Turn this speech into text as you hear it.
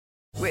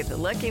With the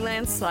Lucky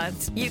Land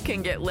Slots, you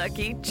can get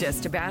lucky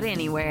just about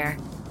anywhere.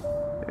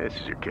 This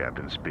is your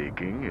captain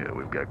speaking.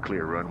 We've got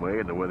clear runway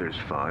and the weather's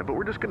fine, but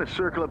we're just going to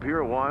circle up here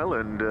a while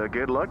and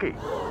get lucky.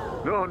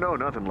 No,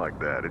 nothing like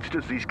that. It's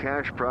just these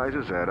cash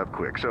prizes add up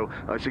quick. So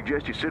I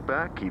suggest you sit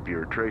back, keep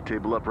your tray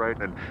table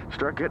upright, and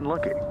start getting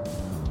lucky.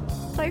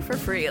 Play for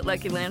free at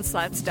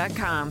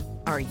LuckyLandSlots.com.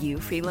 Are you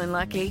feeling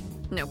lucky?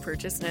 No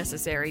purchase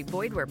necessary.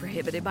 Void where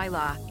prohibited by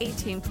law.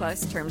 18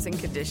 plus terms and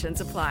conditions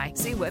apply.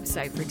 See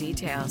website for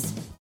details.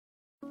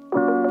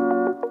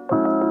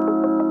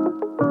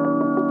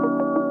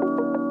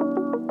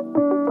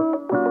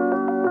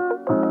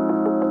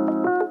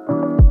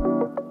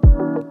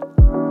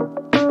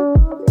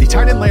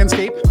 Tight end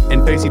landscape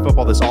in fantasy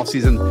football this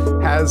offseason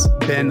has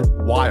been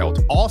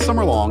wild. All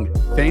summer long,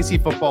 fantasy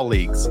football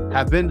leagues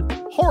have been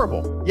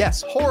horrible.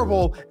 Yes,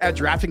 horrible at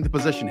drafting the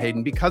position,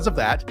 Hayden. Because of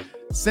that,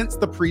 since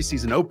the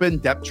preseason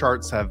opened, depth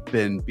charts have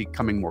been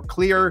becoming more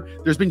clear.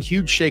 There's been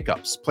huge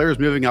shakeups. Players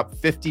moving up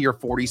 50 or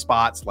 40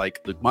 spots like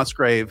Luke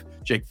Musgrave,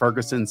 Jake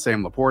Ferguson,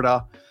 Sam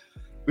Laporta.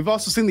 We've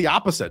also seen the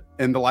opposite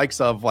in the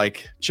likes of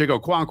like Chigo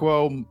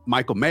Okonkwo,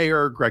 Michael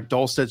Mayer, Greg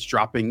Dulcich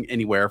dropping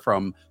anywhere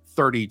from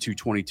 30 to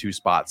 22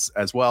 spots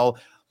as well.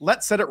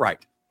 Let's set it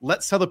right.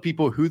 Let's tell the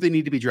people who they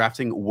need to be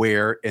drafting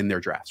where in their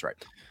drafts, right?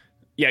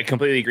 Yeah, I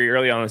completely agree.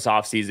 Early on this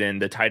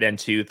offseason, the tight end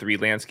 2-3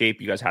 landscape,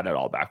 you guys had it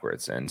all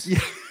backwards and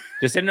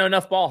just didn't know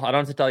enough ball. I don't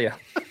have to tell you.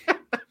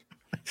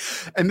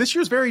 And this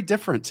year's very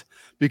different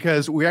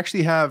because we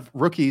actually have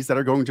rookies that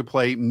are going to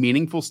play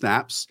meaningful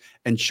snaps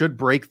and should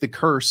break the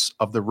curse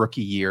of the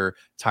rookie year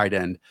tight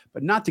end.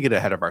 But not to get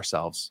ahead of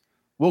ourselves,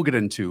 we'll get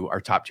into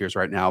our top tiers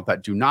right now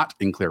that do not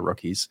include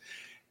rookies.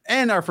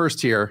 And our first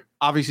tier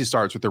obviously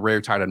starts with the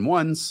rare tight end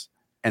ones,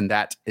 and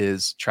that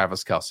is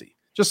Travis Kelce.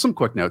 Just some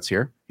quick notes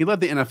here. He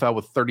led the NFL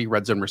with 30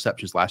 red zone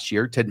receptions last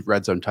year, 10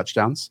 red zone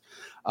touchdowns.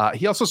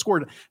 He also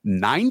scored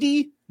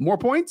 90 more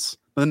points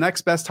than the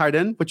next best tight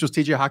end, which was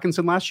TJ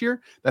Hawkinson last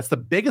year. That's the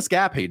biggest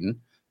gap,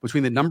 Hayden,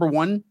 between the number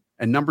 1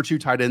 and number 2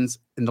 tight ends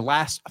in the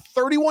last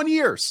 31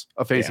 years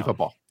of fantasy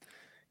football.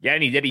 Yeah,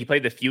 and he did. He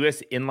played the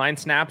fewest inline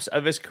snaps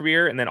of his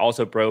career and then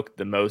also broke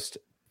the most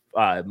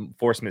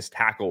forced missed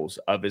tackles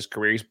of his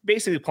career. He's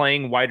basically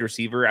playing wide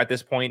receiver at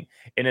this point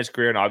in his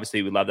career, and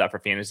obviously we love that for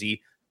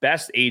fantasy.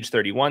 Best age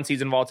 31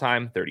 season of all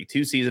time,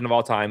 32 season of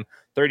all time,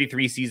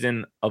 33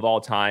 season of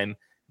all time.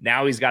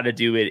 Now he's got to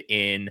do it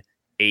in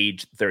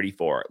age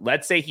 34.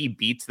 Let's say he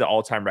beats the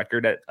all-time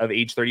record of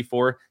age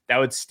 34. That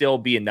would still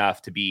be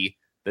enough to be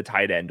the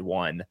tight end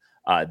 1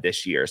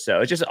 this year. So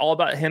it's just all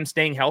about him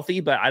staying healthy,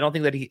 but I don't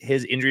think that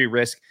his injury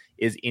risk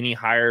is any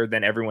higher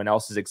than everyone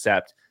else's,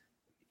 except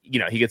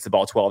he gets the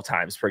ball 12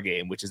 times per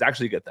game, which is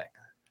actually a good thing.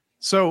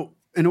 So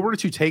in order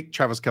to take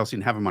Travis Kelce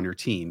and have him on your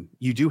team,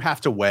 you do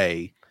have to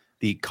weigh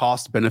the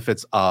cost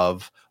benefits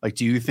of, like,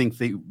 do you think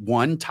the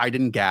one tight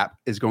end gap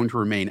is going to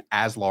remain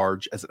as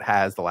large as it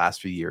has the last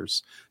few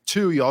years?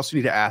 2, you also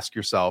need to ask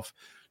yourself,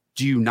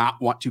 do you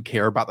not want to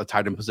care about the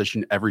tight end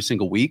position every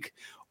single week?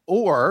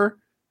 Or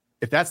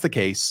if that's the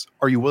case,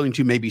 are you willing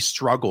to maybe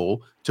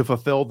struggle to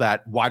fulfill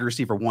that wide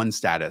receiver 1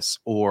 status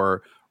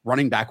or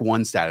running back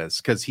 1 status?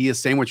 Because he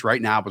is sandwiched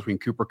right now between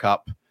Cooper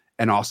Kupp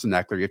and Austin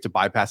Eckler. You have to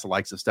bypass the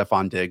likes of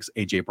Stephon Diggs,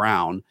 AJ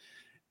Brown.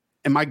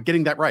 Am I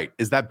getting that right?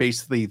 Is that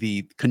basically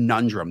the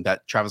conundrum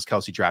that Travis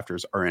Kelce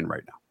drafters are in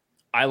right now?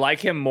 I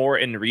like him more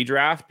in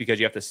redraft because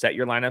you have to set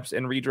your lineups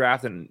in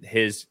redraft, and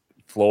his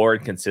floor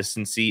and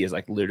consistency is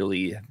like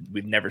literally,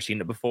 we've never seen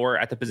it before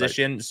at the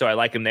position. Right. So I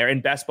like him there. In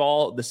best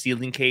ball, the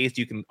ceiling case,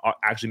 you can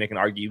actually make an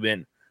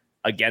argument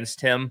against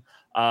him.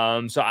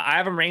 So I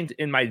have him ranked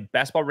in my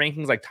best ball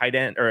rankings, like tight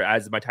end, or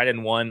as my tight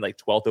end 1, like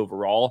 12th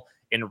overall.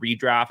 In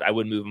redraft, I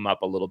would move him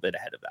up a little bit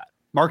ahead of that.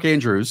 Mark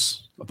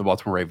Andrews of the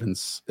Baltimore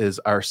Ravens is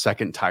our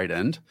second tight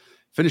end.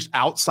 Finished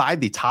outside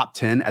the top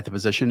 10 at the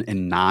position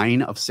in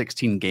 9 of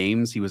 16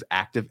 games he was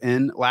active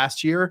in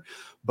last year.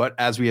 But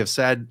as we have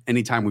said,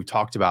 anytime we've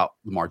talked about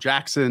Lamar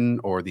Jackson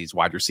or these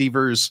wide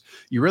receivers,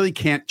 you really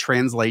can't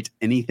translate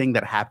anything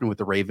that happened with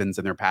the Ravens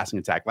and their passing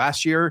attack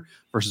last year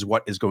versus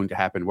what is going to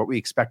happen, what we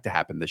expect to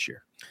happen this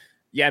year.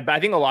 Yeah, but I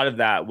think a lot of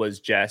that was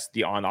just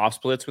the on-off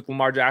splits with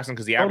Lamar Jackson,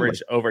 because he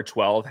averaged over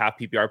 12 half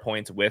PPR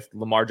points with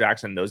Lamar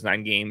Jackson in those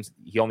 9 games.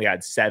 He only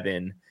had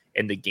 7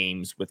 in the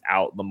games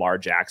without Lamar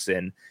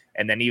Jackson.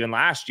 And then even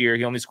last year,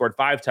 he only scored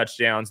 5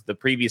 touchdowns. The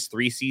previous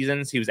 3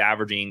 seasons, he was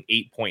averaging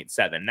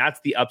 8.7. That's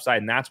the upside,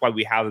 and that's why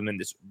we have him in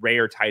this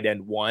rare tight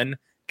end 1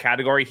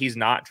 category. He's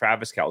not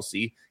Travis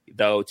Kelce,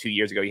 though 2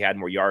 years ago he had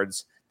more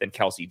yards than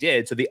Kelce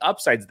did. So the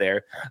upside's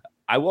there.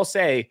 I will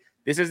say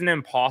this is an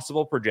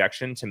impossible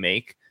projection to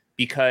make,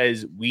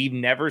 because we've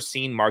never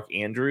seen Mark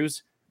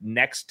Andrews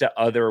next to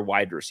other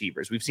wide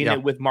receivers. We've seen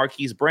it with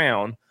Marquise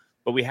Brown,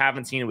 but we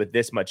haven't seen it with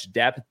this much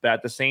depth. But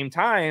at the same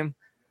time,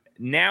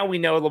 now we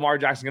know Lamar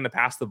Jackson's going to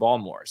pass the ball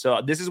more.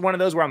 So this is one of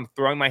those where I'm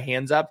throwing my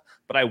hands up.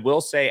 But I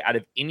will say, out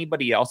of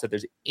anybody else, if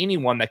there's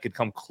anyone that could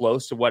come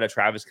close to what a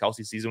Travis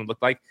Kelce season would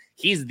look like,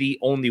 he's the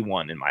only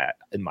one in my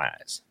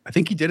eyes. I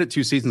think he did it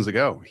 2 seasons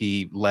ago.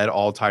 He led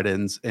all tight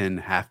ends in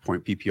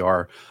half-point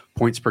PPR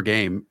points per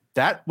game.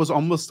 That was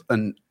almost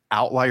an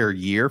outlier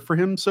year for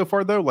him so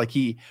far, though. Like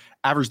he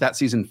averaged that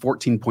season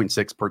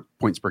 14.6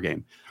 points per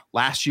game.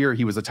 Last year,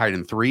 he was a tight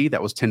end 3.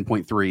 That was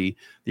 10.3. The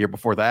year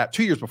before that,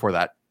 2 years before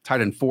that,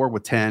 tight end 4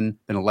 with 10,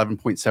 then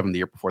 11.7 the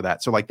year before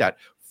that. So like that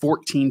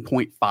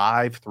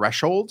 14.5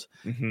 threshold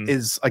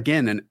is,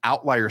 again, an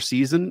outlier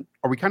season.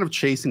 Are we kind of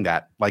chasing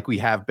that like we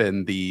have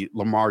been the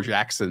Lamar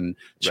Jackson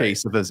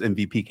chase of his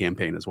MVP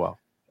campaign as well?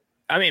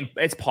 I mean,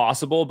 it's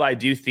possible, but I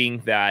do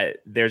think that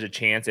there's a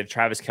chance if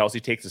Travis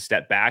Kelce takes a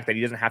step back that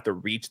he doesn't have to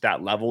reach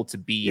that level to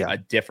be a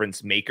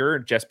difference maker,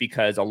 just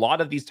because a lot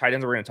of these tight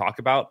ends we're going to talk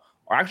about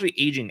are actually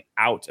aging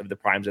out of the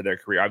primes of their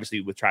career. Obviously,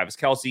 with Travis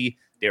Kelce,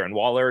 Darren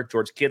Waller,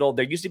 George Kittle,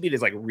 there used to be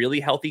this like really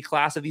healthy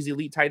class of these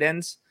elite tight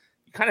ends.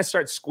 You kind of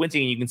start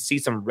squinting and you can see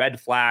some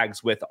red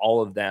flags with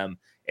all of them.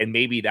 And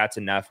maybe that's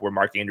enough where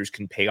Mark Andrews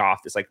can pay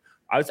off this. Like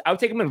I would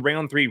take him in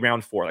round 3,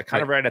 round 4, like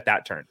kind of right at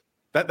that turn.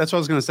 That's what I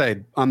was going to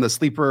say. On the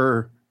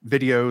sleeper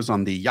videos,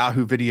 on the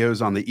Yahoo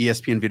videos, on the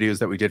ESPN videos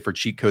that we did for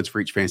cheat codes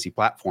for each fantasy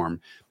platform,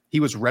 he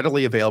was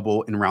readily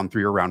available in round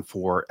 3 or round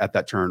 4 at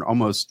that turn,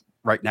 almost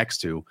right next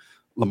to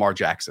Lamar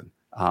Jackson.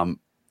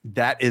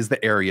 That is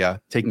the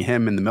area, taking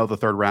him in the middle of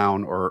the 3rd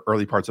round or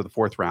early parts of the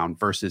 4th round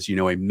versus, a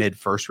mid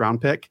 1st round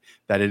pick,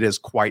 that it is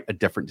quite a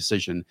different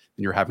decision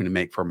than you're having to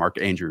make for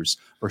Mark Andrews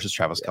versus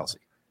Travis Kelce.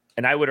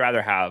 And I would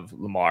rather have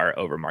Lamar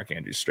over Mark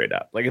Andrews straight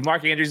up. Like if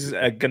Mark Andrews is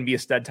going to be a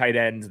stud tight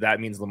end,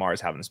 that means Lamar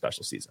is having a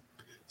special season.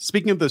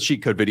 Speaking of the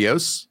cheat code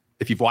videos,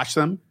 if you've watched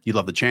them, you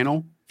love the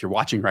channel. If you're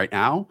watching right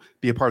now,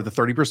 be a part of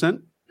the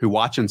 30% who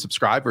watch and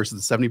subscribe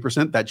versus the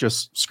 70% that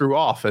just screw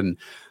off and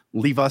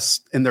leave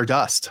us in their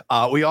dust.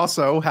 We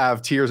also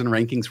have tiers and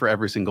rankings for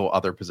every single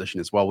other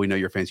position as well. We know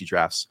your fantasy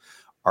drafts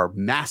are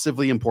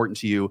massively important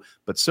to you,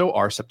 but so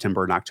are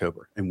September and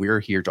October. And we're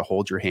here to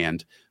hold your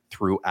hand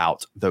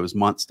throughout those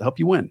months to help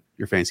you win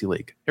your fantasy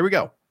league. Here we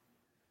go.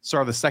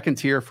 So the second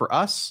tier for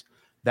us,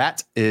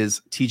 that is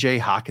TJ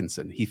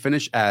Hawkinson. He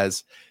finished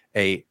as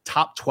a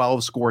top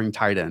 12 scoring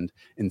tight end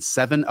in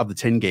 7 of the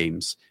 10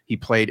 games he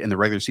played in the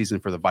regular season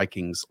for the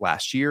Vikings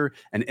last year.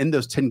 And in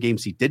those 10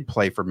 games he did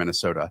play for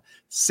Minnesota,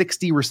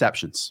 60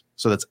 receptions.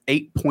 So that's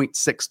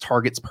 8.6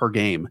 targets per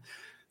game.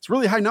 It's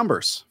really high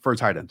numbers for a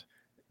tight end.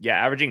 Yeah,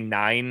 averaging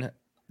 9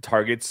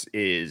 targets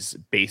is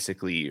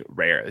basically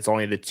rare. It's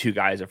only the 2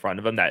 guys in front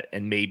of him that,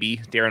 and maybe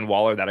Darren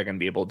Waller, that are going to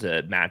be able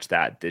to match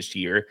that this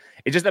year.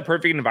 It's just a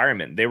perfect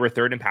environment. They were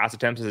 3rd in pass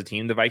attempts as a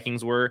team. The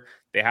Vikings were.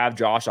 They have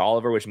Josh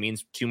Oliver, which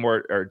means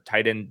 2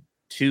 tight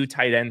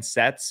end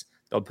sets.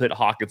 They'll put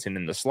Hawkinson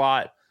in the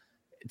slot.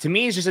 To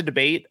me, it's just a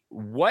debate.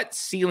 What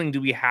ceiling do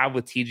we have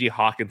with TJ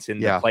Hawkinson,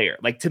 the player?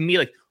 Like to me,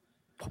 like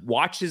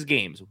watch his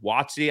games,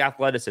 watch the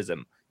athleticism.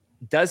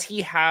 Does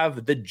he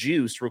have the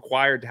juice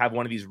required to have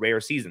one of these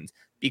rare seasons?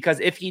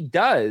 Because if he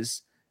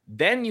does,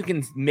 then you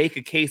can make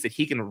a case that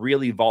he can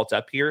really vault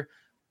up here.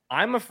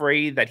 I'm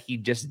afraid that he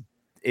just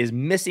is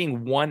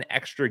missing one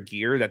extra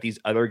gear that these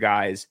other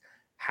guys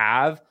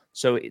have.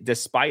 So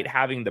despite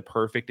having the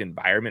perfect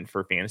environment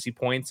for fantasy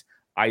points,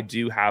 I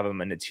do have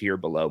him in a tier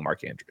below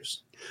Mark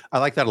Andrews. I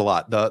like that a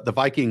lot. The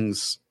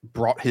Vikings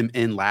brought him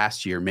in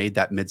last year, made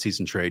that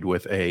midseason trade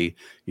with a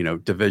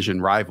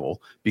division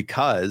rival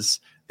because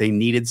they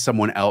needed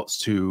someone else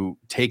to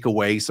take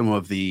away some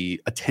of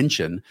the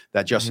attention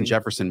that Justin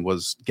Jefferson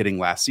was getting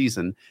last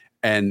season.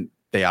 And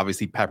they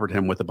obviously peppered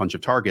him with a bunch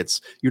of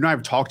targets. You and I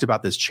have talked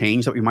about this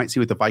change that we might see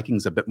with the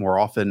Vikings a bit more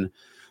often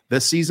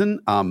this season.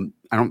 I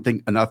don't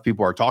think enough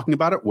people are talking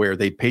about it, where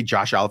they paid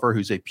Josh Oliver,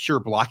 who's a pure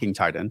blocking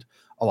tight end,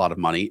 a lot of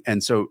money.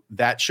 And so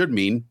that should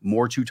mean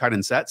more 2 tight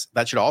end sets.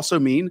 That should also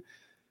mean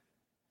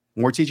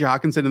more TJ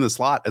Hawkinson in the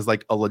slot as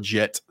like a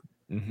legit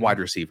wide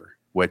receiver,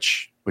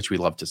 which we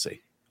love to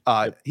see.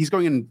 He's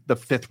going in the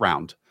 5th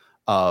round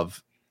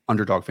of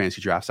underdog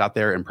fantasy drafts out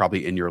there and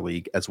probably in your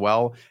league as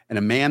well. And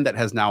a man that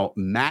has now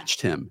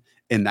matched him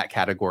in that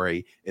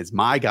category is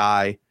my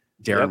guy,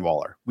 Darren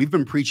Waller. We've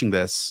been preaching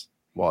this,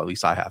 well, at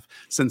least I have,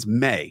 since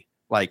May.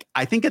 Like,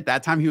 I think at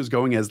that time he was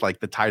going as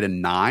like the tight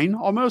end 9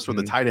 almost, or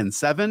the tight end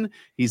 7.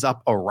 He's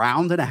up a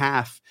round and a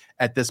half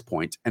at this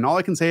point. And all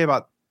I can say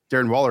about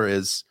Darren Waller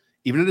is,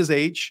 even at his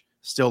age,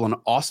 still an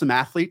awesome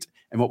athlete.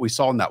 And what we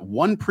saw in that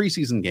one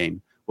preseason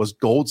game was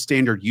gold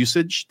standard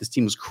usage. This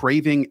team was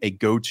craving a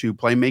go-to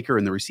playmaker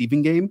in the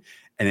receiving game,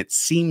 and it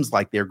seems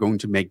like they're going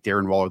to make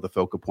Darren Waller the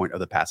focal point of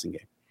the passing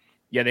game.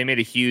 Yeah, they made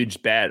a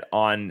huge bet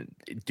on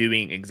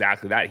doing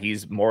exactly that.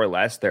 He's more or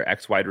less their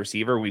X wide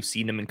receiver. We've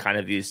seen him in kind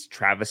of these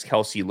Travis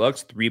Kelce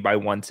looks,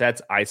 3x1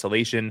 sets,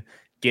 isolation,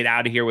 get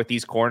out of here with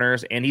these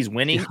corners, and he's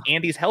winning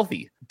and he's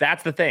healthy.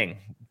 That's the thing.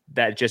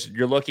 That just,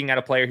 you're looking at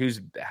a player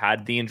who's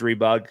had the injury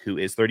bug, who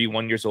is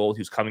 31 years old,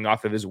 who's coming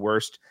off of his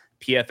worst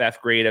PFF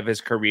grade of his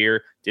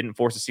career, didn't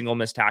force a single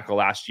missed tackle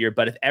last year.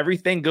 But if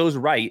everything goes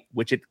right,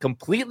 which it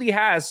completely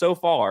has so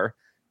far,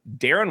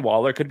 Darren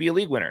Waller could be a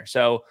league winner.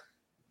 So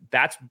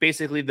that's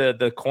basically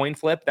the coin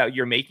flip that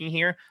you're making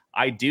here.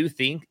 I do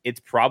think it's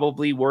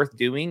probably worth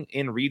doing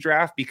in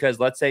redraft, because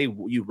let's say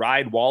you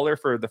ride Waller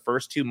for the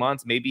first 2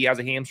 months, maybe he has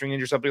a hamstring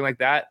injury or something like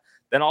that.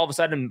 Then all of a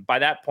sudden, by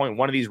that point,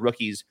 one of these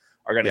rookies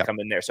are going to come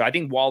in there. So I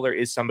think Waller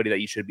is somebody that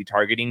you should be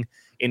targeting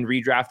in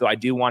redraft, though I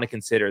do want to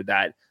consider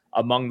that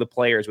among the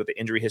players with the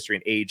injury history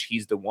and age,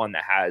 he's the one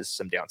that has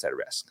some downside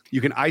risk. You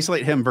can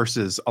isolate him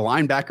versus a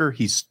linebacker.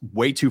 He's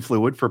way too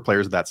fluid for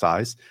players of that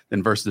size.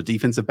 Then versus a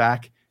defensive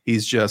back,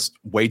 he's just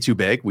way too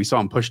big. We saw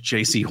him push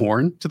J.C.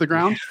 Horn to the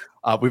ground.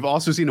 We've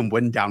also seen him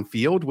win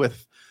downfield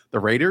with the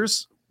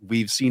Raiders.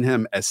 We've seen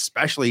him,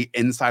 especially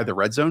inside the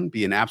red zone,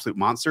 be an absolute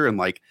monster. And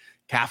like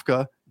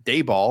Kafka,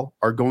 Dayball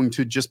are going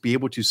to just be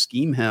able to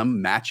scheme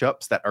him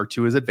matchups that are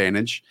to his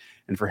advantage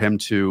and for him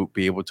to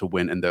be able to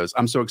win in those.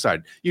 I'm so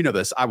excited. You know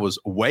this. I was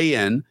way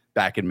in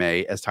back in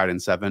May as tight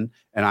end 7,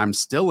 and I'm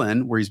still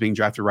in where he's being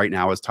drafted right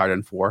now as tight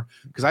end 4,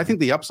 because I think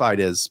the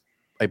upside is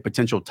a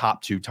potential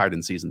top 2 tight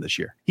end season this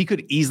year. He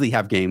could easily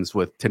have games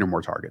with 10 or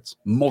more targets,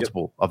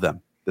 multiple of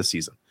them this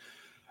season.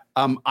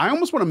 I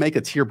almost want to make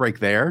a tier break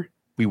there.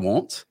 We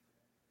won't,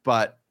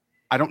 but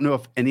I don't know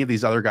if any of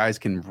these other guys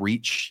can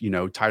reach,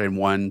 tight end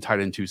 1, tight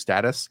end 2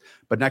 status.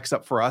 But next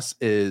up for us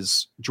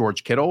is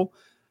George Kittle.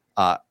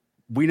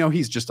 We know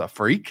he's just a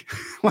freak.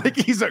 Like,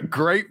 he's a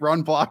great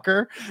run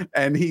blocker,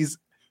 and he's,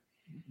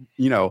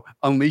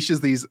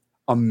 unleashes these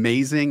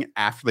amazing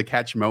after the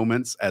catch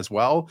moments as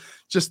well.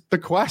 Just the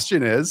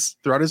question is,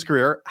 throughout his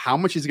career, how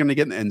much he's going to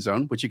get in the end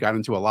zone, which he got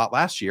into a lot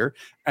last year,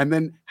 and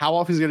then how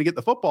often he's going to get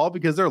the football,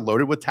 because they're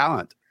loaded with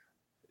talent.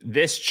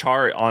 This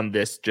chart on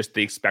this, just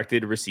the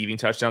expected receiving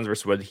touchdowns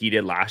versus what he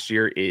did last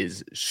year,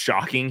 is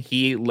shocking.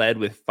 He led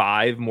with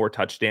 5 more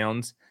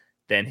touchdowns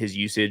than his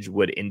usage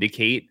would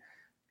indicate,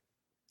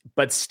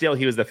 but still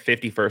he was the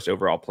 51st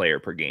overall player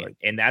per game. Right.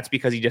 And that's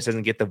because he just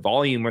doesn't get the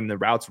volume when the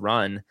routes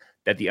run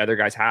that the other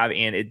guys have.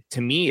 And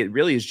to me, it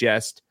really is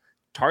just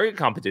target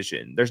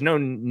competition. There's no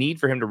need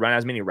for him to run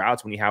as many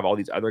routes when you have all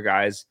these other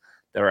guys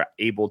that are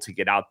able to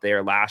get out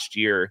there. Last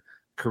year,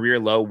 career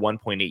low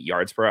 1.8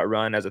 yards per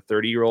run as a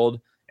 30-year-old.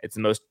 It's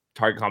the most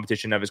target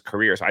competition of his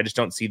career. So I just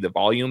don't see the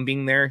volume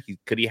being there.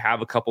 Could he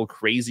have a couple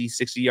crazy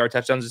 60-yard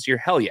touchdowns this year?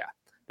 Hell yeah.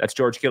 That's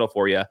George Kittle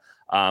for you.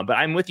 But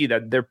I'm with you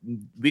that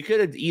we could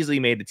have easily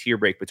made a tier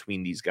break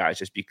between these guys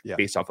just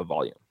based off of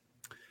volume.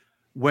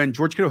 When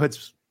George Kittle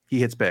hits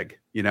big.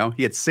 He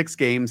had 6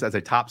 games as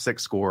a top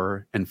 6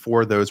 scorer, and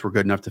 4 of those were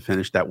good enough to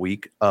finish that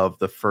week of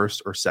the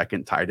first or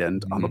second tight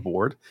end on the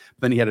board.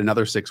 But then he had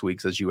another 6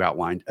 weeks, as you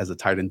outlined, as a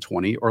tight end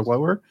 20 or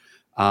lower.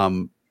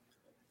 And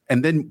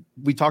then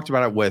we talked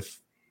about it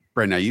with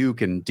Brandon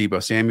Ayuk and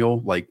Deebo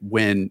Samuel. Like,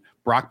 when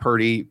Brock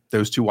Purdy,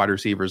 those 2 wide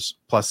receivers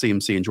plus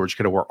CMC and George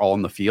Kittle were all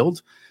in the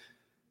field,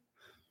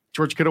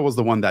 George Kittle was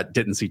the one that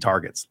didn't see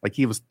targets. Like,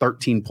 he was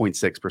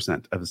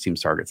 13.6% of his team's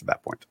targets at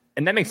that point.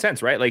 And that makes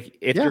sense, right? Like,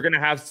 if you're going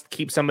to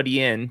keep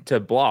somebody in to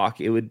block,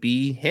 it would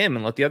be him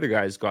and let the other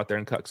guys go out there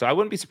and cook. So I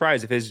wouldn't be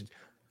surprised if his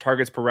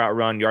targets per route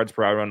run, yards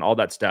per route run, all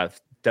that stuff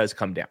does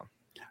come down.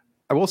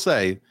 I will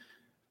say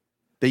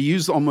they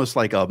use almost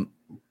like a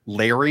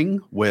layering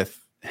with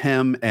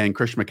him and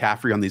Christian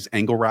McCaffrey on these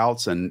angle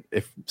routes. And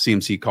if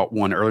CMC caught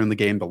one early in the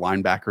game, the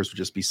linebackers would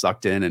just be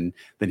sucked in, and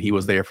then he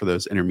was there for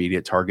those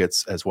intermediate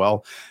targets as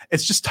well.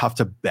 It's just tough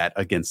to bet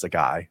against a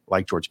guy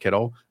like George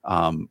Kittle,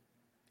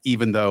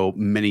 even though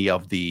many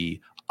of the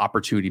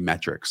opportunity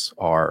metrics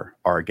are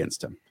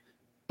against him.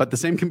 But the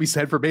same can be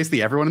said for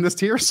basically everyone in this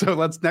tier. So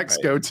let's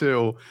next go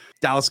to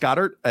Dallas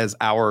Goedert as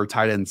our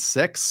tight end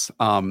 6.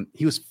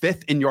 He was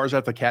 5th in yards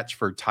after the catch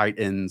for tight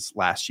ends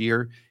last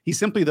year. He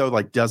simply, though,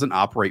 doesn't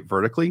operate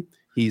vertically.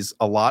 He's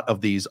a lot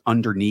of these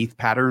underneath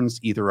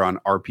patterns, either on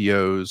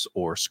RPOs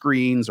or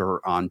screens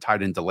or on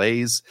tight end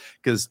delays,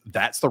 because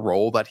that's the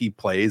role that he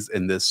plays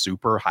in this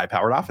super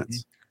high-powered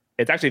offense.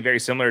 It's actually very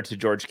similar to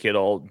George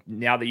Kittle.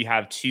 Now that you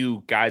have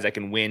 2 guys that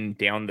can win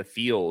down the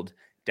field,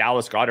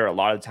 Dallas Goedert a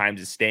lot of times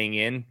is staying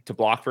in to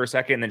block for a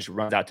second and then just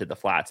runs out to the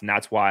flats. And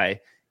that's why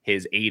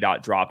his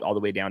ADOT dropped all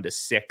the way down to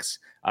 6.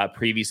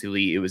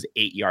 Previously, it was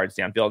 8 yards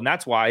downfield. And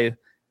that's why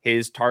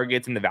his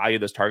targets and the value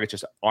of those targets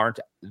just aren't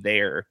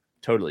there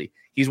totally.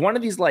 He's one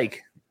of these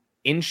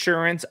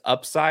insurance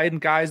upside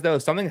guys, though.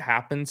 If something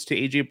happens to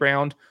A.J.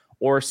 Brown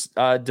or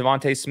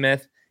Devontae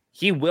Smith,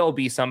 he will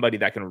be somebody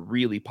that can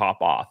really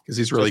pop off. Because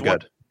he's really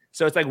good.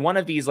 So it's one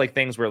of these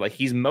things where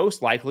he's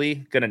most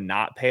likely going to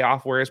not pay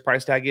off where his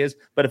price tag is.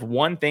 But if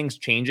one thing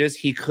changes,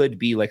 he could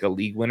be a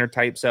league winner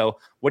type. So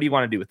what do you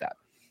want to do with that?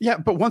 Yeah,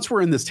 but once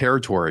we're in this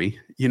territory,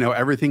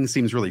 everything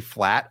seems really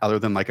flat other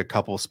than a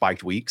couple of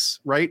spiked weeks,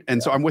 right?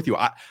 And so I'm with you.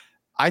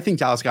 I think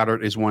Dallas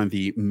Goedert is one of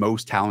the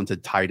most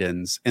talented tight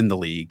ends in the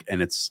league,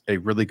 and it's a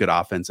really good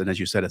offense. And as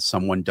you said, if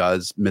someone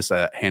does miss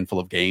a handful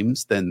of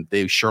games, then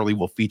they surely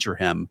will feature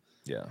him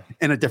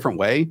in a different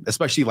way.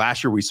 Especially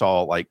last year, we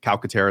saw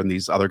Calcaterra and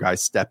these other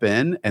guys step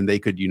in, and they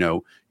could,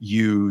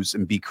 use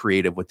and be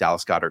creative with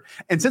Dallas Goedert.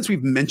 And since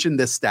we've mentioned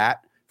this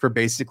stat for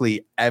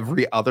basically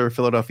every other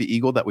Philadelphia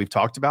Eagle that we've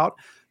talked about,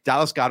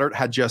 Dallas Goedert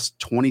had just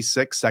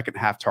 26 second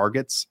half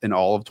targets in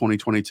all of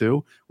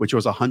 2022, which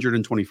was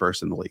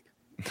 121st in the league.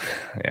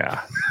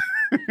 Yeah.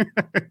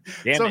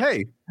 So,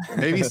 hey,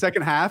 maybe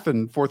second half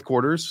and fourth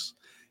quarters,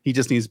 he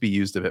just needs to be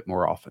used a bit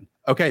more often.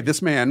 Okay,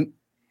 this man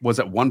was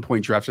at one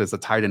point drafted as a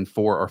tight end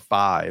 4 or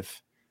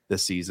 5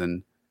 this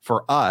season.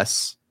 For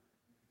us,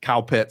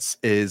 Kyle Pitts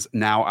is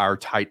now our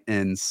tight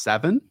end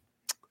 7.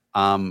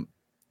 And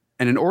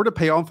in order to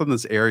pay off in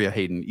this area,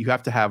 Hayden, you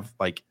have to have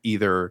like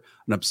either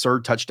an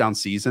absurd touchdown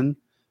season,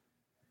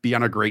 be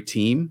on a great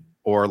team,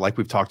 or like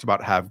we've talked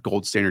about, have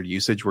gold standard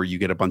usage where you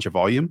get a bunch of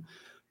volume.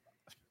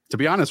 To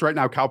be honest, right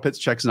now, Kyle Pitts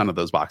checks none of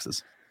those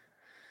boxes.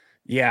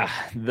 Yeah,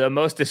 the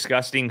most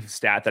disgusting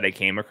stat that I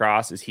came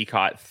across is he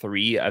caught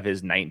 3 of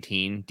his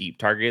 19 deep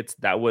targets.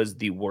 That was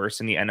the worst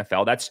in the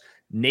NFL. That's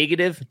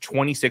negative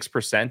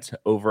 26%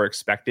 over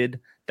expected.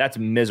 That's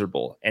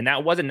miserable. And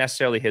that wasn't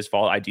necessarily his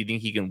fault. I do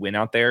think he can win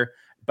out there,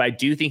 but I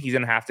do think he's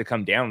going to have to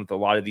come down with a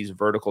lot of these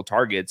vertical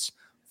targets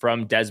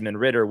from Desmond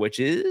Ridder, which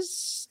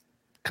is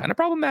kind of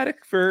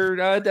problematic for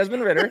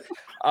Desmond Ridder.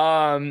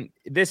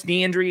 This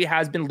knee injury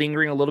has been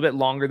lingering a little bit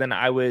longer than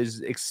I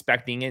was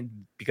expecting it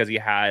because he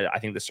had, I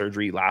think, the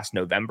surgery last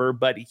November,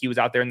 but he was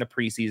out there in the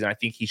preseason. I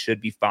think he should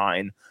be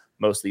fine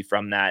mostly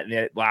from that. And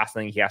the last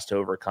thing he has to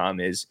overcome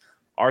is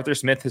Arthur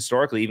Smith,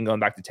 historically, even going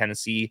back to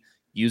Tennessee,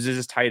 uses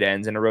his tight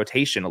ends in a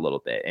rotation a little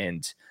bit.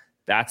 And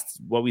that's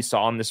what we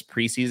saw in this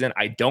preseason.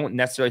 I don't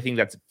necessarily think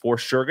that's for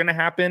sure going to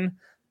happen,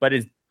 but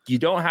you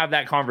don't have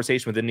that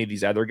conversation with any of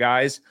these other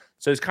guys.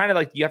 So it's kind of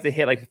like you have to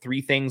hit like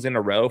 3 things in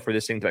a row for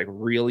this thing to like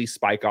really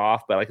spike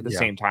off. But like at the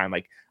same time,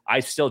 like I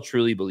still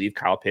truly believe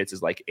Kyle Pitts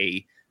is like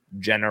a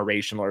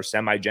generational or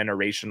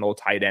semi-generational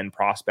tight end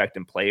prospect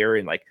and player.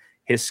 And like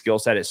his skill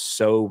set is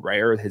so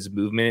rare, his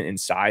movement and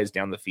size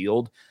down the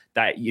field,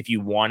 that if you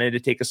wanted to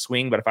take a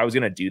swing, but if I was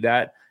going to do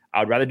that, I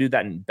would rather do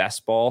that in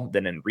best ball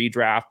than in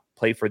redraft,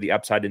 play for the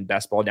upside in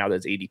best ball now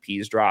that his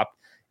ADPs dropped.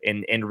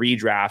 And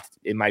redraft,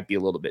 it might be a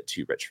little bit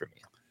too rich for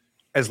me.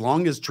 As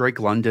long as Drake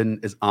London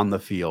is on the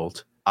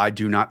field, I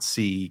do not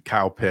see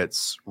Kyle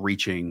Pitts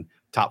reaching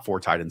top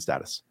 4 tight end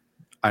status.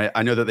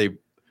 I know that they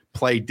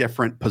play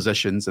different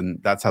positions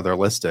and that's how they're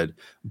listed.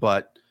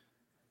 But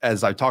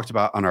as I talked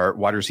about on our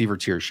wide receiver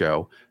tier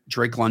show,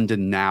 Drake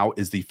London now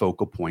is the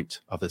focal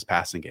point of this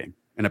passing game.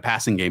 In a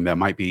passing game that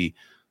might be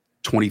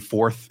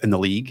 24th in the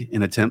league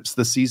in attempts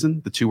this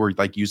season. The two were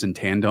like used in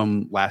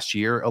tandem last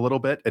year a little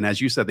bit. And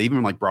as you said, they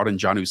even like brought in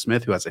Jonnu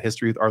Smith, who has a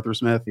history with Arthur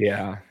Smith.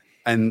 Yeah.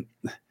 And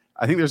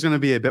I think there's going to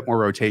be a bit more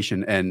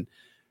rotation. And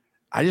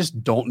I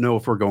just don't know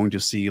if we're going to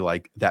see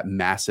like that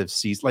massive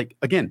season. Like,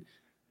 again,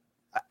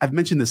 I've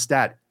mentioned this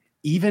stat,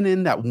 even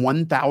in that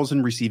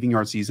 1,000 receiving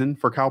yard season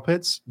for Kyle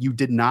Pitts, you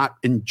did not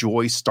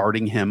enjoy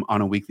starting him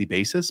on a weekly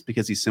basis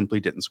because he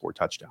simply didn't score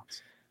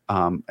touchdowns.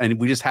 And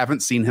we just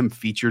haven't seen him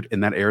featured in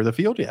that area of the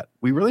field yet.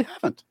 We really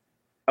haven't.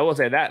 I will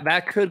say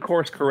that could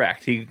course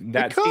correct. He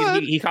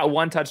caught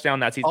 1 touchdown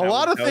that season. A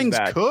lot of things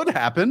could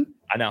happen.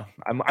 I know.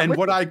 And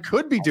what I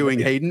could be doing,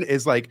 Hayden,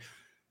 is like,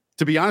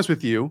 to be honest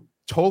with you,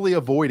 totally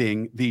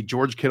avoiding the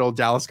George Kittle,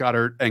 Dallas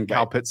Goedert, and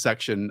Kyle Pitts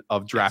section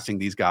of drafting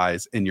these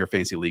guys in your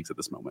fantasy leagues at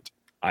this moment.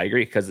 I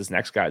agree, because this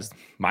next guy's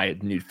my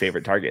new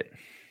favorite target.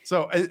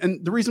 So,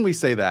 and the reason we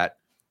say that,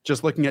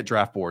 just looking at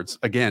draft boards,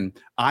 again,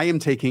 I am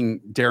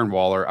taking Darren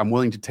Waller. I'm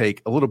willing to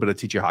take a little bit of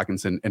TJ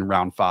Hawkinson in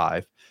round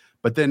 5.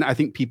 But then I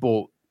think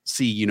people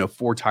see,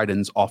 4 tight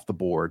ends off the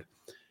board.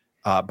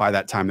 By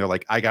that time, they're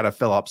like, I got to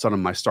fill up some of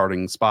my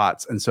starting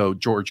spots. And so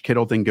George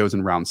Kittle then goes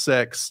in round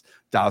 6.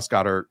 Dallas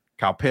Goedert,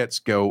 Kyle Pitts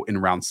go in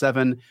round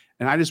 7.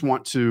 And I just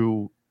want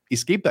to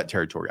escape that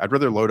territory. I'd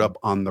rather load up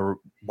on the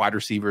wide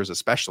receivers,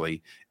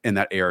 especially in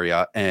that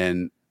area,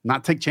 and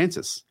not take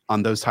chances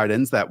on those tight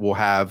ends that will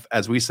have,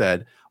 as we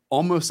said,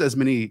 almost as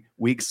many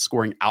weeks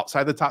scoring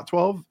outside the top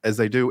 12 as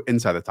they do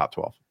inside the top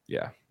 12.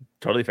 Yeah,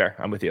 totally fair.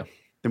 I'm with you.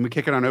 Then we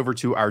kick it on over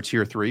to our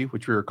tier 3,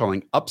 which we were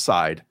calling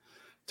upside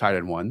tight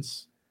end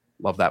ones.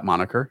 Love that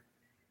moniker.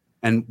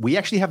 And we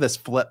actually have this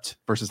flipped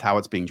versus how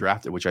it's being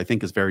drafted, which I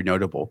think is very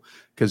notable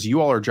because you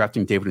all are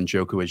drafting David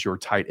Njoku as your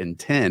tight end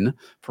 10.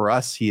 For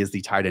us, he is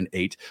the tight end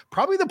 8.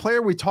 Probably the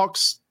player we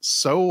talked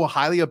so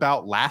highly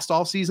about last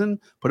offseason,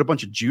 put a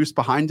bunch of juice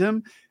behind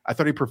him. I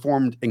thought he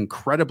performed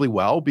incredibly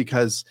well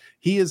because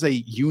he is a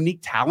unique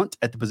talent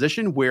at the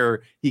position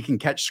where he can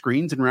catch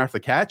screens and run off the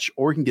catch,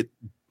 or he can get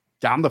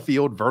down the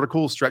field,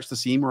 vertical, stretch the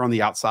seam or on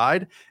the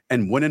outside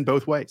and win in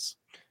both ways.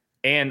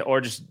 And or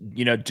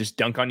just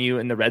dunk on you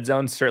in the red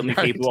zone. Certainly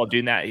capable of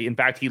doing that. In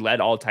fact, he led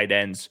all tight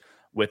ends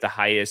with the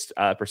highest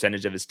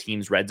percentage of his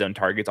team's red zone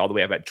targets, all the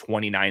way up at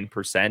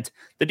 29%.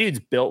 The dude's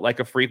built like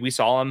a freak. We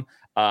saw him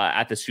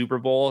at the Super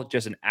Bowl,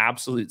 just an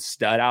absolute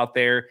stud out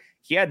there.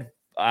 He had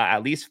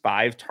at least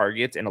 5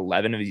 targets in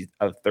 11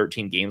 of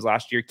 13 games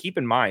last year. Keep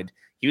in mind,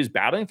 he was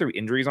battling through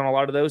injuries on a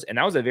lot of those, and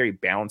that was a very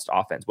balanced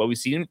offense. What we've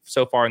seen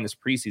so far in this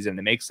preseason,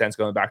 it makes sense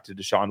going back to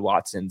Deshaun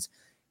Watson's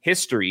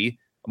history,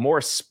 a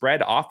more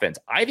spread offense.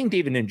 I think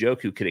David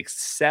Njoku could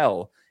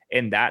excel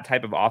in that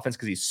type of offense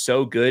because he's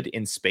so good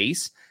in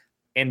space.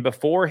 And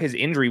before his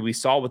injury, we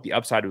saw what the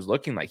upside was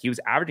looking like. He was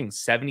averaging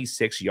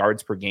 76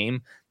 yards per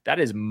game.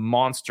 That is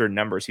monster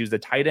numbers. He was the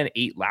tight end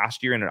 8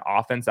 last year in an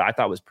offense that I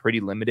thought was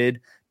pretty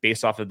limited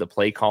based off of the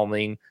play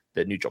calling,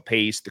 the neutral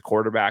pace, the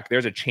quarterback.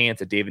 There's a chance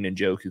that David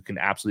Njoku can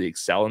absolutely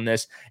excel in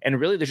this. And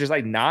really, there's just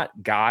like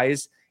not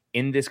guys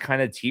in this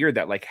kind of tier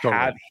that like Totally.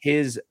 have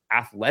his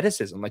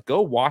athleticism. Like,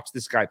 go watch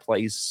this guy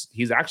play.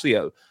 He's actually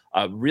a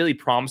really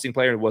promising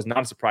player. It was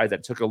not a surprise that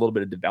it took a little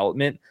bit of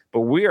development,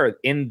 but we are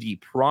in the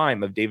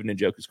prime of David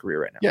Njoku's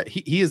career right now. Yeah,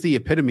 he is the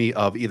epitome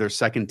of either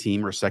second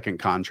team or second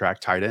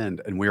contract tight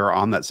end. And we are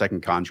on that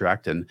second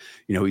contract. And,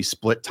 he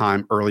split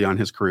time early on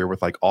his career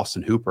with like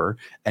Austin Hooper.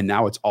 And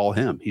now it's all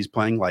him. He's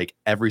playing like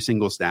every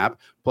single snap.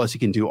 Plus, he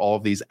can do all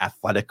of these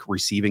athletic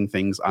receiving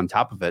things on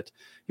top of it.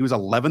 He was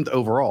 11th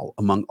overall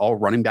among all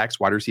running backs,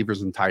 wide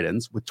receivers, and tight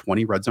ends with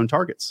 20 red zone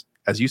targets.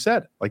 As you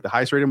said, like the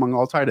highest rate among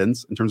all tight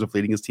ends in terms of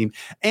leading his team.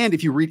 And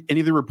if you read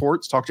any of the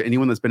reports, talk to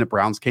anyone that's been at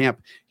Browns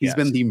camp, he's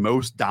been the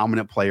most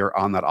dominant player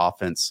on that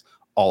offense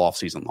all off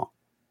season long.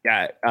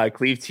 Yeah,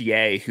 Cleve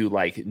TA, who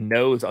like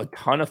knows a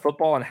ton of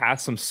football and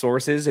has some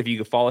sources. If you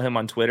could follow him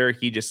on Twitter,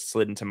 he just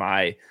slid into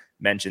my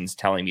mentions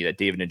telling me that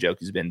David Njoku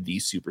has been the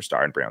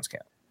superstar in Browns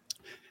camp.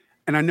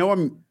 And I know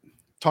I'm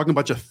talking a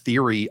bunch of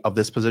theory of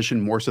this position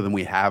more so than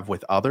we have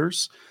with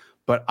others,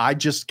 but I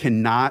just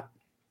cannot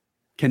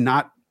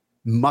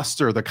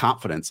muster the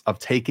confidence of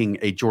taking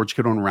a George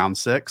Kittle in round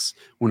 6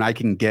 when I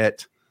can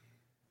get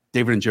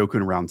David Njoku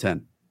in round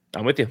 10.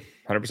 I'm with you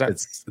 100%.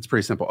 It's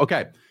pretty simple.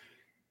 Okay.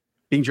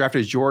 Being drafted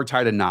as your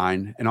tight end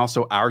 9 and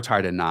also our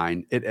tight end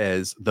 9, it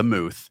is the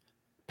Muth,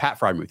 Pat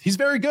Freiermuth. He's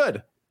very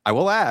good. I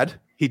will add,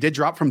 he did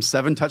drop from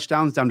 7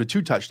 touchdowns down to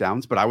 2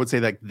 touchdowns, but I would say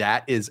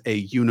that is a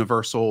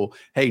universal,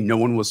 hey, no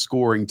one was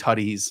scoring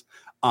tutties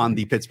on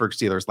the Pittsburgh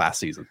Steelers last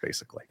season,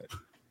 basically.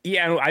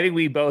 Yeah, I think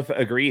we both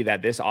agree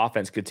that this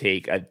offense could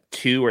take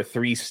 2 or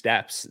 3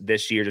 steps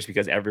this year just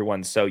because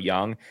everyone's so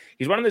young.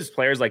 He's one of those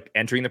players like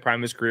entering the prime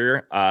of his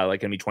career, like going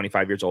to be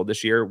 25 years old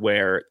this year,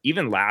 where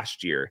even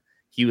last year,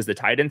 he was the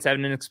tight end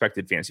 7 in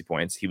expected fantasy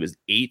points. He was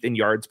 8th in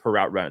yards per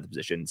route run at the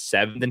position,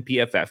 7th in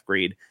PFF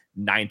grade,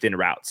 9th in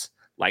routes.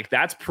 Like,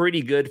 that's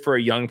pretty good for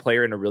a young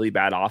player in a really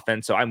bad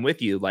offense. So I'm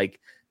with you. Like,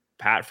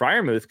 Pat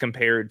Freiermuth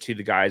compared to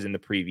the guys in the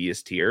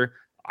previous tier,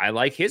 I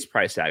like his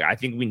price tag. I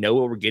think we know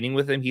what we're getting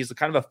with him. He's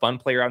kind of a fun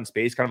player out in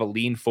space, kind of a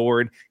lean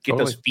forward, get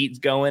those feet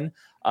going.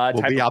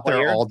 We'll be out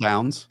there all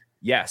downs.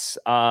 Yes.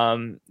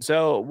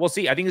 So we'll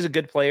see. I think he's a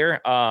good player.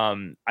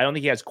 I don't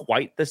think he has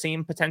quite the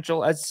same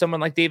potential as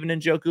someone like David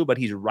Njoku, but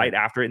he's right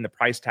after it, and the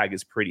price tag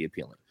is pretty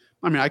appealing.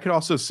 I mean, I could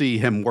also see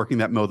him working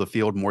that middle of the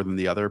field more than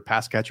the other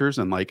pass catchers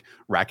and like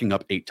racking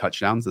up 8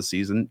 touchdowns this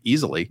season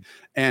easily.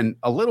 And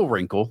a little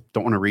wrinkle,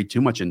 don't want to read too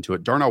much into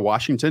it. Darnell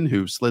Washington,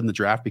 who slid in the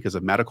draft because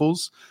of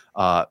medicals,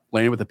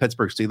 landed with the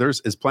Pittsburgh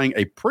Steelers, is playing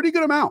a pretty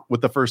good amount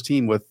with the first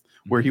team with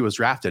where he was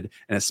drafted,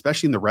 and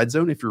especially in the red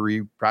zone if you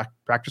read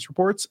practice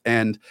reports.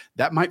 And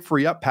that might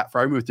free up Pat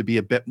Freiermuth to be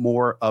a bit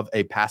more of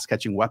a pass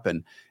catching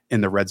weapon in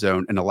the red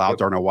zone and allow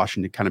Darnell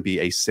Washington to kind of be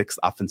a 6th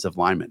offensive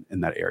lineman in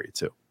that area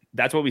too.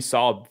 That's what we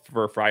saw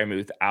for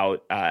Freiermuth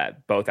out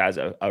both as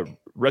a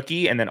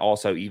rookie and then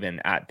also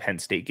even at Penn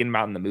State, getting him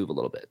out in the move a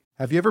little bit.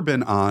 Have you ever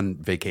been on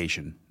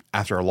vacation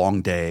after a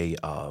long day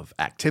of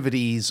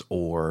activities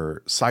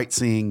or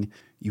sightseeing?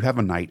 You have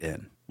a night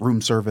in,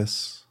 room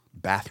service,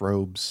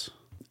 bathrobes,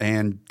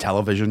 and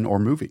television or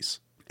movies.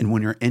 And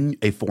when you're in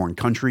a foreign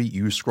country,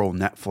 you scroll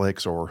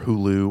Netflix or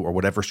Hulu or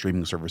whatever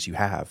streaming service you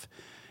have,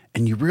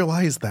 and you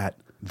realize that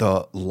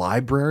the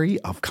library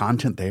of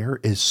content there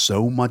is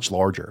so much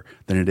larger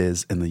than it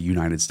is in the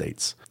United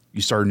States.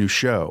 You start a new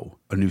show,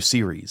 a new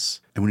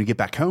series, and when you get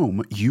back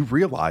home, you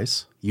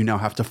realize you now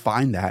have to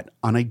find that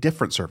on a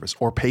different service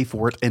or pay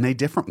for it in a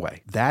different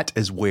way. That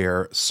is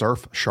where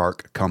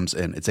Surfshark comes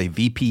in. It's a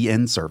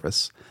VPN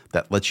service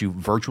that lets you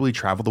virtually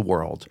travel the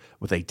world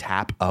with a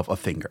tap of a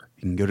finger.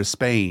 You can go to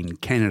Spain,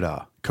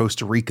 Canada,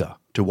 Costa Rica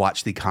to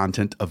watch the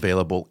content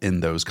available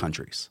in those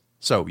countries.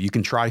 So you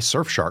can try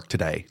Surfshark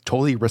today,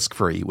 totally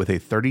risk-free with a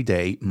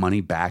 30-day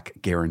money-back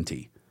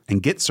guarantee.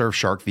 And get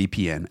Surfshark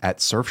VPN at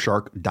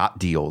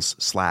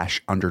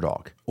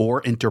surfshark.deals/underdog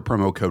or enter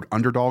promo code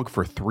underdog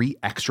for 3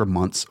 extra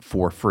months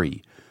for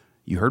free.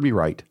 You heard me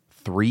right,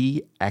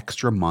 3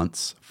 extra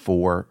months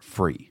for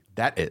free.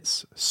 That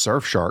is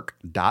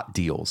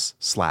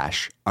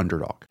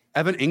surfshark.deals/underdog.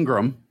 Evan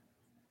Ingram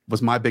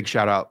was my big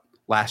shout out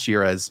last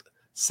year as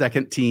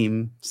second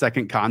team,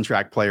 second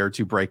contract player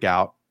to break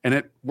out. And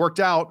it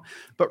worked out,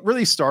 but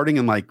really starting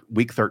in like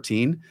week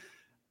 13,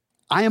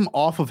 I am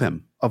off of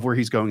him of where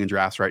he's going in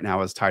drafts right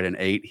now as tight end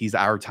 8. He's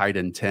our tight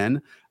end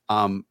 10.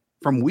 From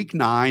week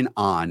 9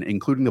 on,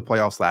 including the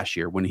playoffs last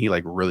year when he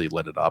like really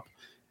lit it up,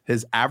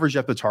 his average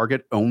at the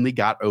target only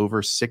got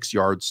over 6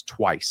 yards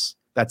twice.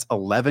 That's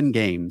 11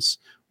 games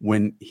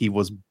when he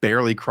was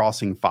barely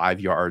crossing 5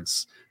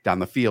 yards down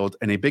the field.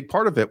 And a big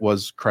part of it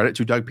was credit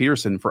to Doug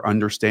Peterson for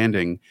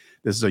understanding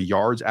this is a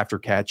yards after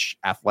catch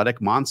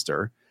athletic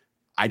monster.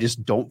 I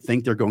just don't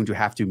think they're going to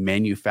have to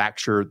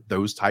manufacture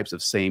those types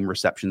of same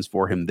receptions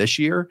for him this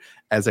year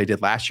as they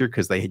did last year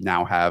because they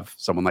now have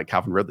someone like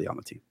Calvin Ridley on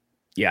the team.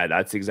 Yeah,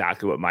 that's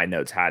exactly what my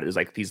notes had. It was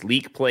like these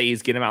leak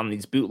plays, get him out on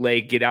these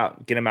bootleg, get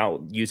him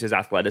out, use his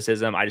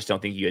athleticism. I just don't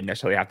think you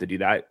necessarily have to do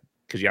that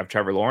because you have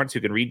Trevor Lawrence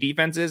who can read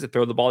defenses and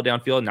throw the ball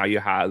downfield. Now you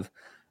have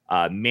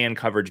man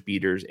coverage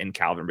beaters in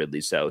Calvin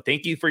Ridley. So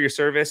thank you for your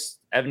service,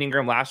 Evan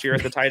Ingram, last year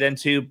at the tight end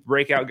 2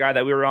 breakout guy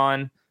that we were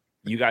on.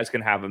 You guys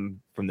can have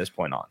him from this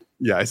point on.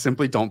 Yeah, I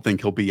simply don't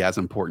think he'll be as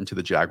important to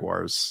the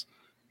Jaguars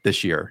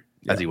this year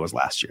as he was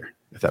last year,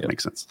 if that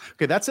makes sense.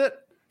 Okay, that's it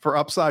for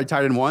upside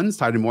tight end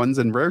ones,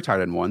 and rare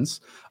tight end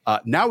ones.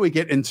 Now we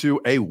get into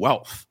a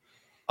wealth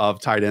of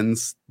tight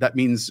ends. That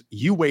means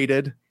you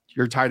weighted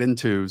your tight end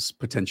 2s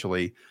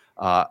potentially,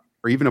 or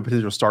even a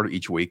potential starter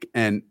each week.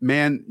 And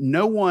man,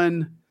 no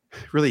one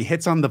really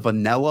hits on the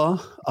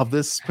vanilla of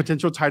this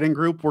potential tight end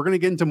group. We're going to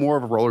get into more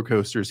of a roller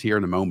coasters here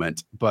in a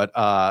moment, but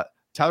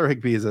Tyler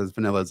Higbee is as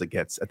vanilla as it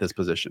gets at this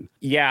position.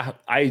 Yeah,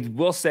 I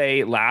will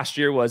say last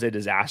year was a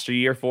disaster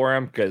year for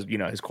him because,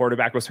 his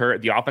quarterback was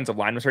hurt. The offensive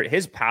line was hurt.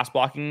 His pass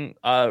blocking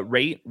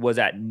rate was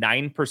at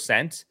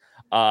 9%,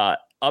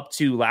 up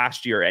to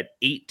last year at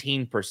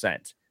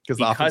 18%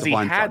 because he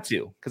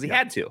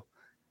had to.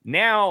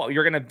 Now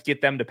you're going to get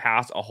them to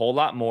pass a whole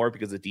lot more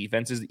because the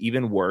defense is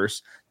even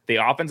worse. The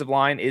offensive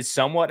line is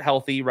somewhat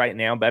healthy right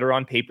now, better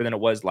on paper than it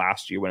was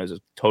last year when it was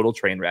a total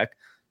train wreck.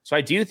 So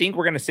I do think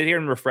we're going to sit here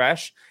and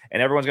refresh,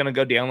 and everyone's going to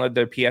go download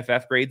their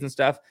PFF grades and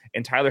stuff.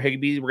 And Tyler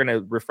Higbee, we're going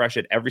to refresh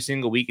it every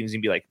single week, and he's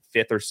going to be like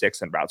 5th or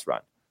 6th in routes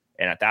run.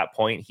 And at that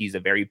point, he's a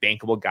very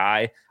bankable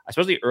guy,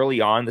 especially early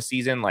on in the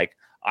season. Like,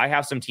 I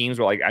have some teams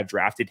where I've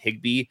drafted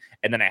Higbee,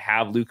 and then I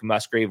have Luke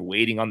Musgrave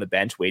waiting on the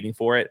bench, waiting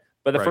for it.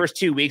 But the first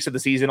 2 weeks of the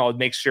season, I'll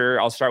make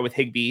sure I'll start with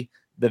Higbee,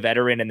 the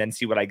veteran, and then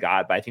see what I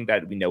got. But I think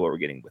that we know what we're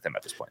getting with him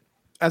at this point.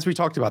 As we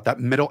talked about, that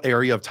middle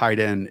area of tight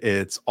end,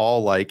 it's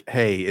all like,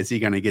 hey, is he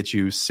going to get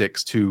you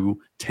 6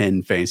 to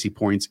 10 fantasy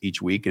points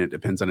each week? And it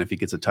depends on if he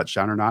gets a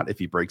touchdown or not, if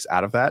he breaks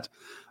out of that.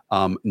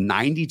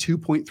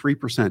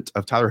 92.3%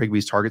 of Tyler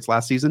Higbee's targets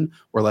last season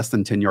were less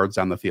than 10 yards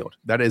down the field.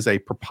 That is a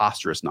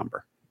preposterous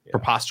number. Yeah.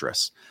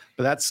 Preposterous.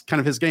 But that's kind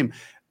of his game.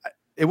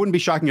 It wouldn't be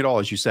shocking at all,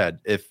 as you said,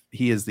 if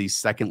he is the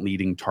second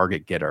leading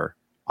target getter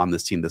on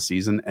this team this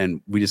season.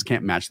 And we just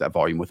can't match that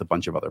volume with a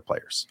bunch of other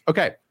players.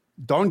 Okay.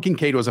 Dalton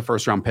Kincaid was a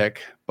first-round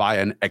pick by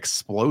an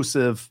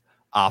explosive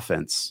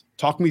offense.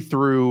 Talk me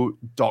through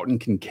Dalton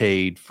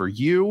Kincaid for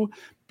you,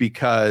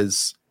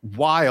 because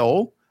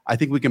while I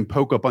think we can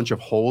poke a bunch of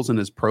holes in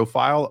his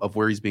profile of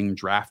where he's being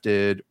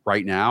drafted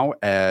right now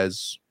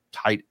as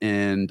tight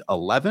end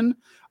 11,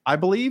 I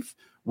believe,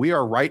 we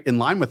are right in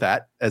line with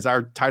that as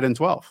our tight end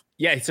 12.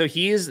 Yeah, so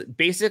he's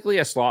basically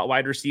a slot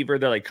wide receiver.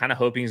 They're kind of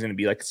hoping he's going to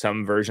be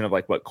some version of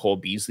what Cole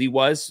Beasley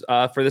was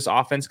for this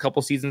offense a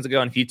couple seasons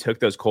ago. And if you took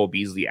those Cole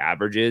Beasley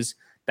averages,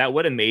 that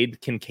would have made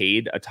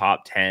Kincaid a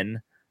top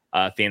 10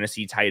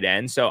 fantasy tight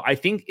end. So I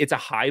think it's a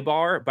high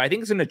bar, but I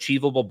think it's an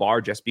achievable bar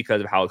just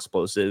because of how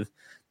explosive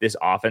this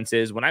offense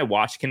is. When I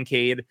watch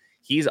Kincaid,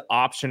 he's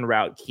option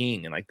route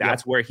king, and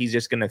that's where he's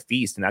just going to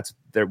feast, and that's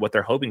what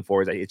they're hoping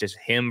for. Is that it's just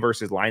him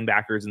versus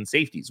linebackers and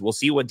safeties. We'll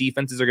see what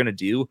defenses are going to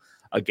do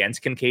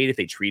against Kincaid if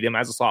they treat him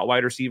as a slot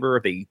wide receiver,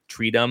 if they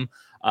treat him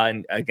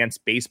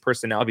against base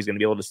personnel, if he's going to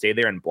be able to stay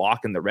there and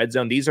block in the red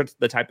zone. These are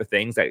the type of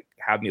things that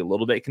have me a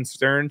little bit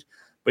concerned.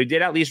 But he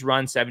did at least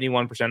run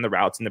 71% of the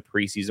routes in the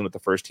preseason with the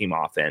first team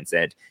offense.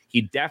 And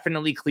he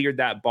definitely cleared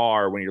that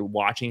bar when you're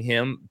watching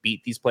him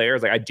beat these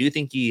players. I do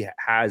think he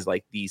has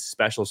the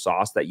special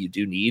sauce that you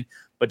do need,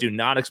 but do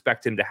not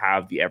expect him to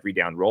have the every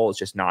down role. It's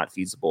just not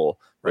feasible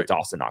with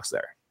Dawson Knox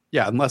there.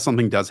 Yeah, unless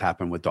something does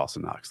happen with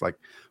Dawson Knox.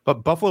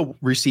 But Buffalo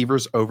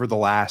receivers over the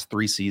last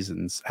 3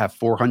 seasons have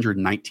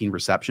 419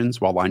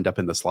 receptions while lined up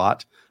in the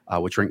slot,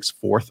 which ranks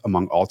 4th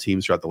among all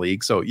teams throughout the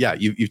league. So yeah,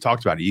 you've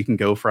talked about it. You can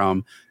go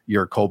from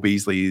your Cole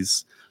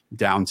Beasleys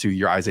down to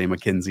your Isaiah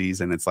McKenzie's,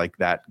 and it's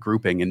that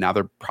grouping. And now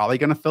they're probably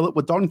going to fill it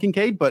with Dalton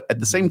Kincaid. But at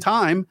the same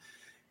time,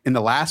 in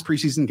the last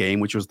preseason game,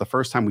 which was the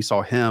first time we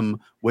saw him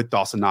with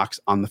Dawson Knox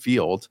on the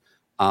field,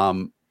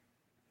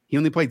 he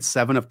only played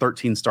 7 of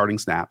 13 starting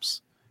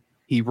snaps.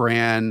 He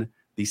ran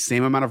the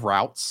same amount of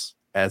routes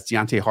as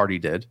Deontay Hardy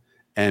did,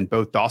 and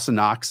both Dawson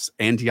Knox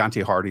and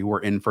Deontay Hardy were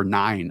in for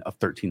 9 of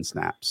 13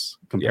 snaps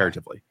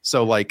comparatively. Yeah.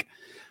 So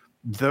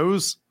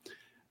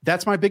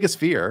that's my biggest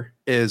fear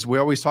is we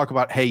always talk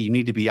about, hey, you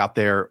need to be out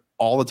there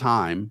all the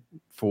time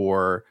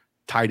for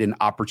tight end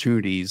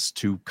opportunities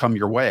to come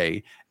your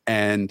way.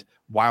 And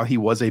while he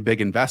was a big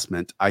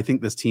investment, I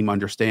think this team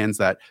understands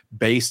that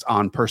based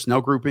on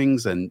personnel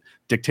groupings and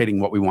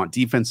dictating what we want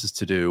defenses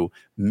to do,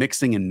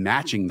 mixing and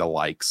matching the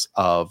likes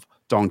of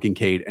Dalton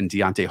Kincaid and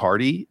Deontay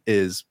Hardy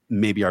is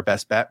maybe our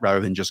best bet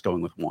rather than just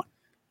going with one.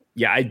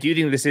 Yeah, I do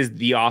think this is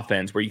the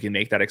offense where you can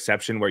make that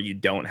exception where you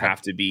don't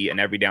have to be an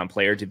every down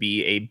player to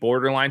be a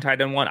borderline tight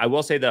end 1. I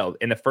will say, though,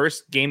 in the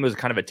first game, it was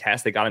kind of a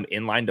test. They got him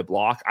in line to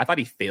block. I thought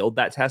he failed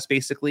that test,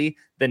 basically.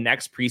 The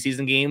next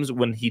preseason games,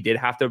 when he did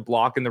have to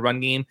block in the run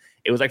game,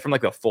 it was from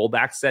the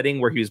fullback setting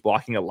where he was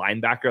blocking a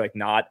linebacker,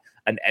 not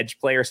an edge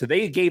player. So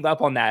they gave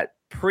up on that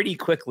pretty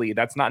quickly.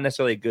 That's not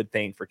necessarily a good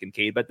thing for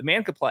Kincaid, but the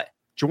man could play.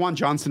 Juwan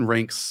Johnson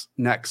ranks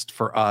next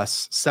for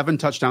us. 7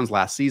 touchdowns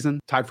last season,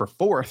 tied for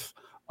 4th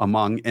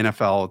among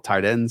NFL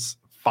tight ends.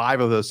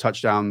 5 of those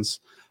touchdowns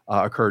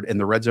occurred in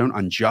the red zone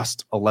on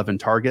just 11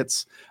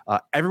 targets.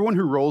 Everyone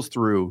who rolls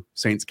through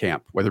Saints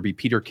camp, whether it be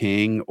Peter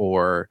King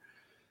or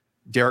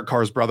Derek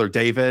Carr's brother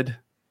David,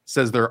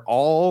 says they're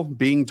all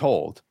being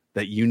told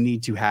that you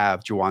need to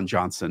have Juwan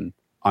Johnson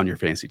on your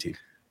fantasy team.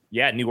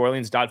 Yeah, New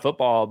Orleans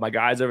football. My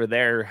guys over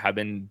there have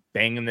been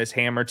banging this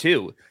hammer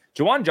too.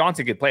 Juwan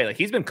Johnson could play. Like,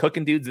 he's been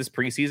cooking dudes this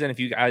preseason. If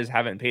you guys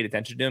haven't paid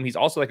attention to him, he's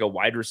also like a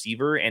wide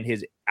receiver, and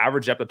his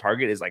average depth of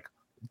target is like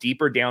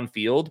deeper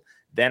downfield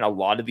than a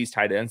lot of these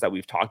tight ends that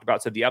we've talked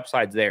about. So the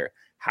upside's there.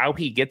 How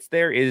he gets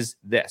there is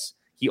this.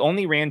 He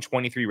only ran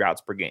 23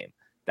 routes per game.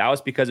 That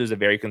was because it was a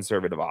very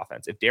conservative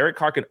offense. If Derek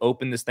Carr can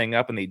open this thing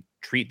up and they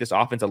treat this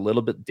offense a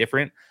little bit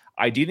different,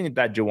 I do think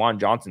that Juwan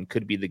Johnson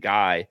could be the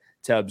guy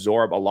to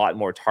absorb a lot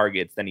more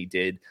targets than he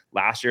did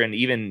last year and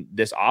even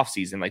this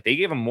offseason. Like, they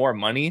gave him more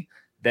money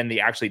than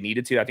they actually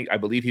needed to. I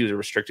believe he was a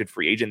restricted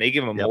free agent. They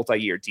gave him a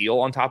multi-year deal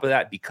on top of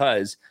that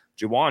because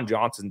Juwan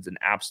Johnson's an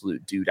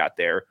absolute dude out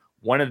there.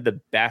 One of the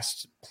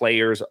best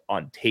players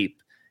on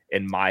tape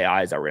in my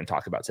eyes that we're going to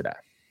talk about today.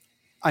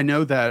 I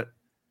know that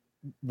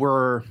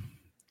we're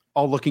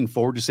all looking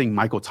forward to seeing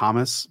Michael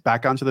Thomas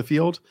back onto the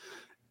field.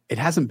 It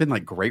hasn't been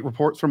like great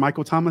reports from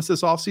Michael Thomas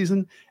this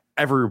offseason.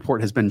 Every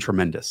report has been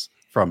tremendous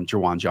from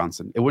Juwan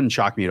Johnson. It wouldn't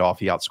shock me at all if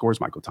he outscores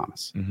Michael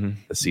Thomas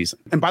this season.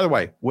 And by the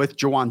way, with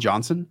Juwan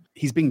Johnson,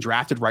 he's being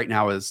drafted right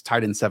now as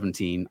tight end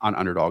 17 on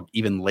Underdog,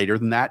 even later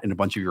than that in a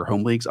bunch of your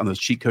home leagues. On those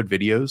cheat code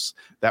videos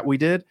that we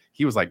did,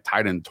 he was like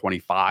tight end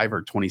 25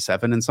 or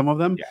 27 in some of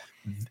them.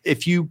 Yeah.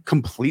 If you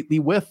completely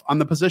whiff on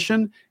the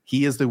position,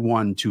 he is the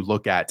one to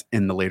look at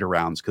in the later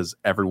rounds because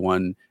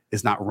everyone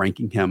is not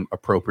ranking him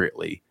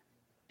appropriately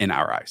in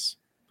our eyes.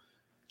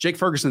 Jake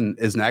Ferguson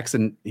is next,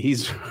 and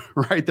he's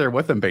right there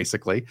with him,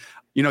 basically.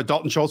 You know,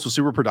 Dalton Schultz was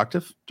super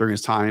productive during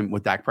his time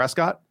with Dak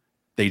Prescott.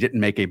 They didn't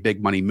make a big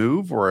money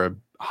move or a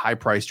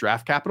high-priced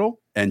draft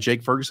capital, and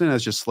Jake Ferguson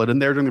has just slid in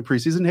there during the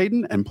preseason,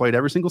 Hayden, and played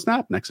every single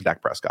snap next to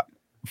Dak Prescott.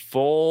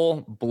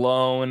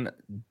 Full-blown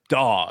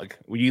dog.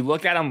 When you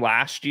look at him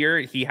last year,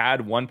 he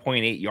had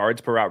 1.8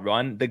 yards per route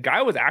run. The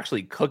guy was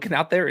actually cooking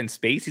out there in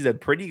space. He's a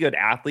pretty good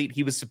athlete.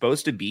 He was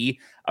supposed to be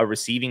a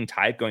receiving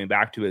type going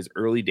back to his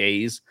early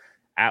days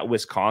at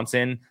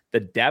Wisconsin. The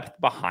depth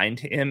behind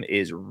him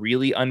is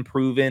really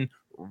unproven,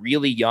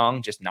 really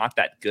young, just not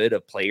that good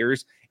of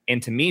players.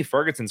 And to me,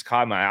 Ferguson's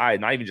caught my eye,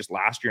 not even just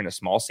last year in a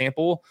small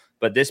sample,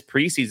 but this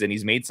preseason,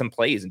 he's made some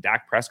plays, and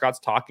Dak Prescott's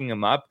talking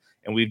him up.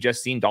 And we've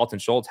just seen Dalton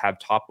Schultz have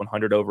top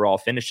 100 overall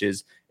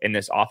finishes in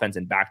this offense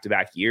in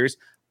back-to-back years.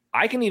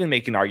 I can even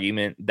make an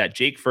argument that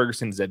Jake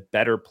Ferguson is a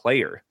better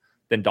player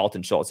than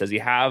Dalton Schultz. Does he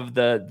have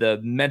the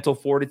mental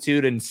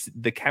fortitude and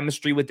the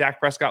chemistry with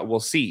Dak Prescott? We'll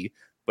see.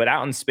 But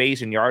out in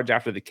space and yards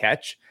after the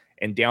catch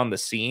and down the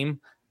seam,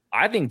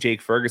 I think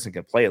Jake Ferguson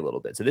can play a little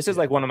bit. So this is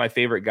like one of my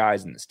favorite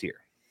guys in this tier.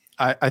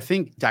 I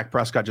think Dak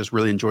Prescott just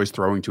really enjoys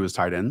throwing to his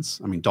tight ends.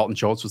 I mean, Dalton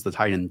Schultz was the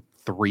tight end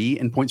 3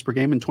 in points per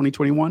game in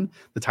 2021,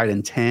 the tight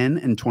end 10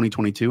 in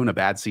 2022 in a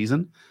bad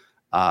season.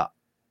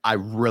 I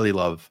really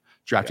love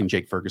drafting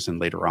Jake Ferguson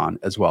later on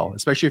as well,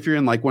 especially if you're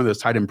in like one of those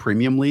tight end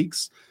premium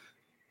leagues.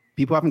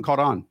 People haven't caught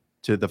on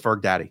to the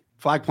Ferg Daddy.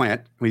 Flag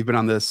plant. We've been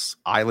on this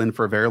island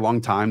for a very long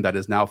time that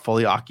is now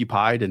fully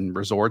occupied and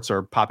resorts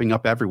are popping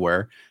up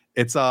everywhere.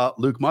 It's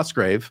Luke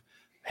Musgrave.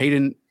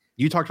 Hayden,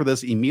 you talked about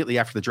this immediately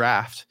after the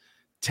draft.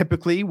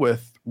 Typically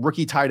with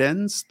rookie tight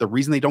ends, the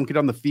reason they don't get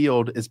on the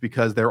field is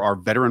because there are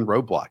veteran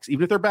roadblocks.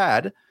 Even if they're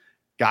bad,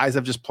 guys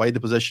have just played the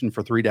position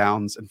for 3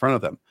 downs in front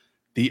of them.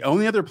 The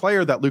only other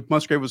player that Luke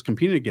Musgrave was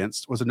competing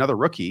against was another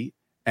rookie.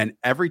 And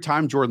every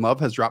time Jordan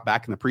Love has dropped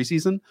back in the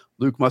preseason,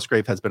 Luke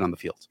Musgrave has been on the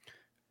field.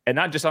 And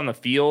not just on the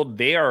field,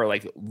 they are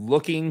like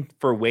looking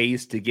for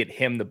ways to get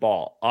him the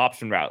ball.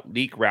 Option route,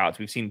 leak routes.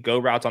 We've seen go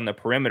routes on the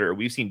perimeter.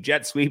 We've seen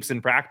jet sweeps in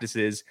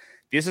practices.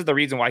 This is the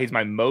reason why he's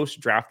my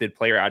most drafted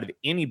player out of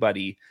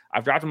anybody.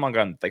 I've drafted him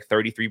on like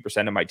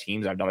 33% of my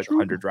teams. I've done like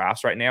 100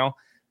 drafts right now.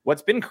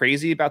 What's been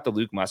crazy about the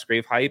Luke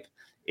Musgrave hype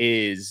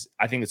is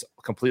I think it's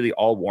completely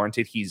all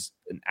warranted. He's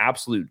an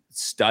absolute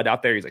stud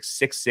out there. He's like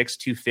 6'6",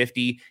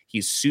 250.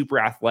 He's super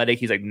athletic.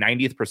 He's like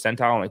 90th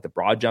percentile on like the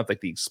broad jump, like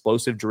the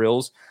explosive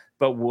drills.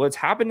 But what's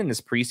happened in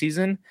this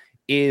preseason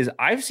is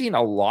I've seen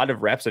a lot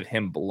of reps of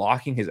him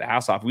blocking his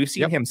ass off. We've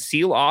seen him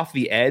seal off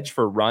the edge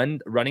for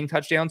running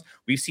touchdowns.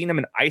 We've seen him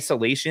in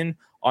isolation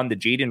on the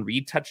Jaden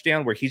Reed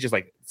touchdown where he's just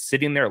like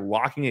sitting there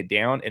locking it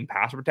down in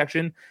pass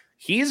protection.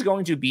 He's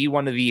going to be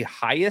one of the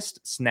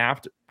highest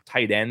snapped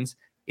tight ends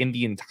in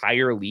the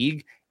entire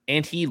league.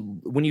 And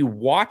when you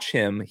watch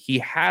him, he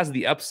has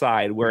the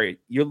upside where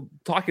you're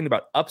talking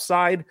about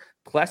upside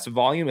plus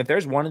volume. If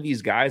there's one of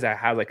these guys that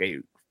has like a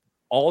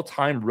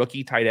all-time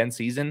rookie tight end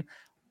season,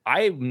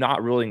 I'm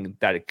not ruling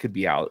that it could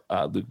be out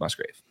Luke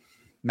Musgrave.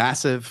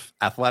 Massive,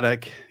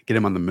 athletic, get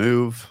him on the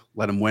move,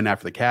 let him win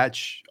after the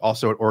catch.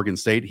 Also at Oregon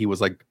State, he was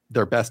like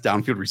their best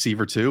downfield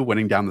receiver too,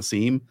 winning down the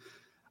seam.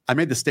 I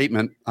made the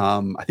statement,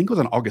 I think it was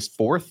on August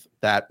 4th,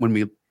 that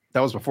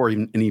that was before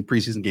even any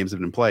preseason games had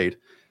been played.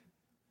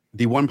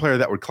 The one player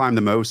that would climb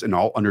the most in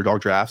all underdog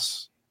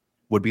drafts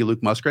would be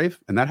Luke Musgrave,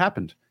 and that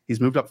happened.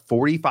 He's moved up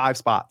 45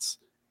 spots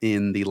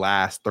in the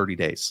last 30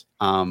 days.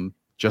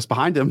 Just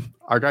behind him,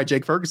 our guy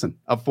Jake Ferguson,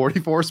 up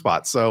 44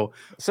 spots. So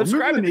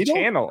subscribe to the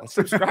channel.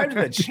 Subscribe to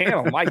the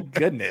channel. My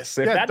goodness.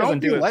 If that doesn't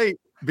do it, late,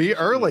 be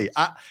early.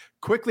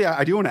 Quickly,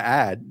 I do want to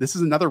add, this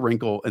is another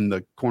wrinkle in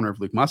the corner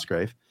of Luke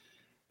Musgrave.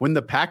 When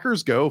the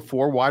Packers go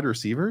 4 wide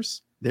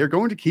receivers, they're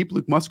going to keep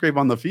Luke Musgrave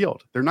on the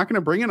field. They're not going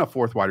to bring in a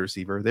 4th wide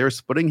receiver. They're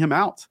splitting him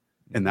out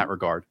in that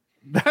regard.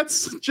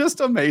 That's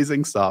just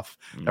amazing stuff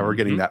that we're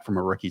getting that from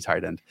a rookie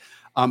tight end.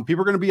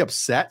 People are going to be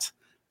upset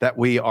that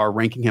we are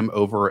ranking him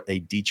over a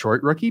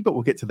Detroit rookie, but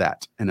we'll get to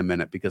that in a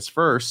minute, because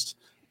first,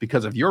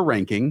 because of your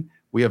ranking,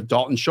 we have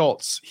Dalton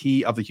Schultz,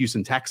 he of the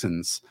Houston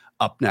Texans,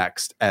 up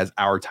next as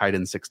our tight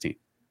end 16.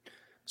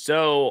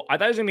 So I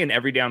thought he was going to be an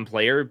every down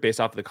player based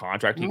off of the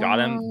contract he got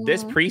him.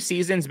 This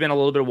preseason's been a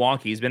little bit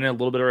wonky. He's been in a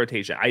little bit of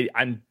rotation.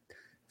 I'm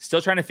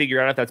still trying to figure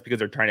out if that's because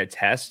they're trying to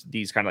test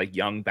these kind of like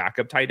young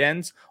backup tight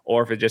ends,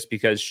 or if it's just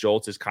because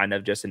Schultz is kind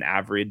of just an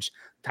average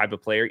type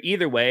of player.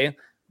 Either way,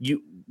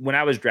 when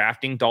I was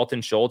drafting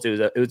Dalton Schultz,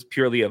 it was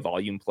purely a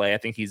volume play. I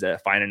think he's a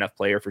fine enough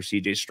player for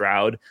CJ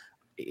Stroud.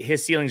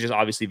 His ceiling is just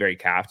obviously very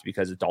capped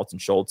because of Dalton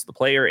Schultz, the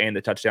player, and the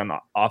touchdown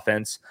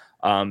offense.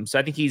 So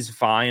I think he's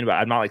fine, but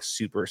I'm not like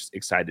super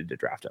excited to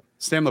draft him.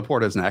 Sam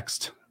Laporta is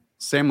next.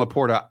 Sam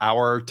Laporta,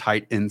 our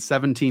tight end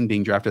 17,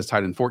 being drafted as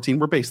tight end 14.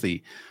 We're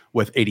basically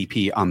with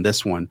ADP on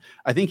this one.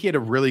 I think he had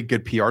a really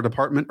good PR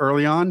department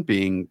early on,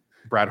 being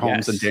Brad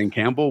Holmes and Dan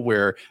Campbell,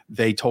 where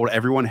they told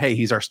everyone, hey,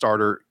 he's our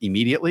starter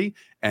immediately.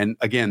 And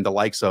again, the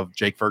likes of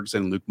Jake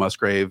Ferguson, Luke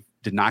Musgrave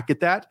did not get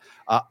that.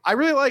 I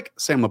really like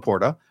Sam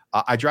Laporta.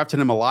 I drafted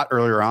him a lot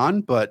earlier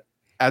on, but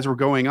as we're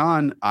going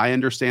on, I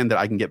understand that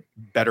I can get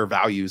better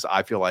values,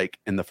 I feel like,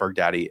 in the Ferg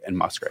Daddy and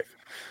Musgrave.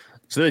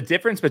 So the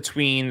difference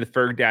between the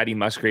Ferg Daddy,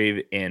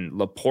 Musgrave, and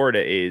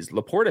Laporta is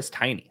Laporta's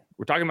tiny.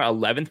 We're talking about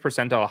 11th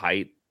percentile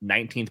height,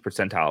 19th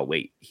percentile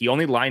weight. He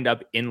only lined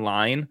up in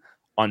line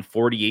on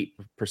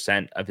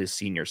 48% of his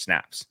senior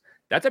snaps.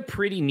 That's a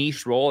pretty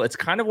niche role. It's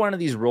kind of one of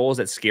these roles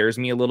that scares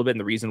me a little bit, and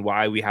the reason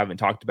why we haven't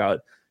talked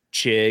about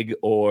Chig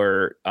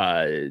or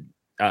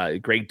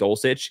Greg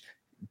Dulcich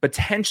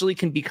potentially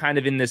can be kind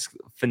of in this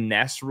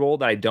finesse role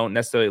that I don't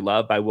necessarily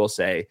love. But I will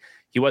say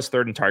he was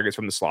 3rd in targets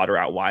from the slaughter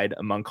out wide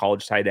among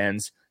college tight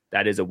ends.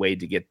 That is a way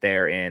to get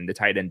there, and the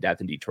tight end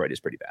depth in Detroit is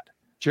pretty bad.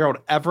 Gerald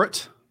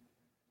Everett,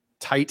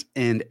 tight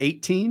end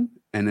 18,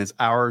 and is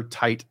our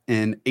tight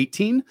end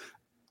 18.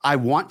 I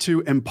want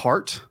to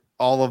impart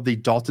all of the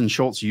Dalton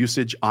Schultz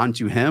usage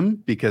onto him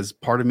because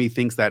part of me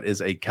thinks that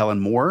is a Kellen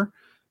Moore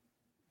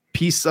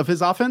piece of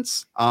his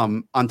offense.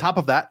 On top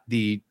of that,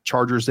 the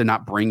Chargers did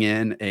not bring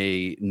in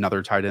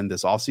another tight end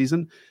this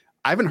offseason.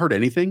 I haven't heard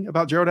anything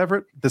about Gerald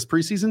Everett this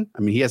preseason.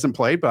 I mean, he hasn't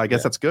played, but I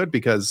guess that's good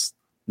because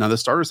none of the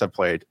starters have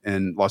played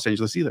in Los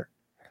Angeles either.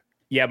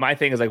 Yeah, my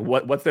thing is like,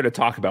 what's there to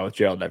talk about with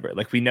Gerald Everett?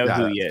 Like, we know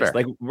who he is. Fair.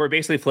 Like, we're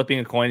basically flipping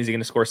a coin. Is he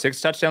going to score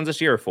 6 touchdowns this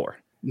year or 4?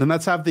 Then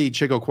let's have the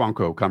Chigo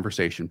Kwanko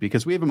conversation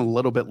because we have him a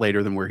little bit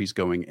later than where he's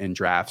going in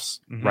drafts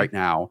right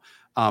now.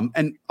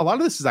 And a lot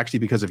of this is actually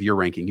because of your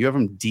ranking. You have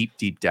him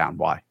deep down.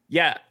 Why?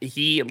 Yeah,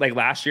 he like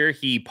last year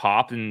he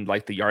popped in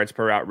like the yards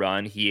per route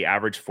run. He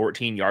averaged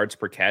 14 yards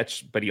per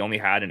catch, but he only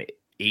had an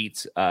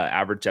 8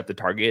 average depth of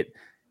target.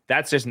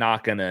 That's just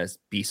not going to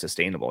be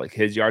sustainable. Like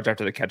his yards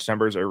after the catch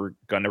numbers are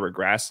going to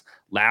regress.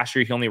 Last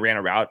year, he only ran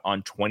a route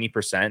on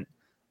 20%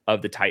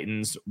 of the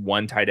Titans'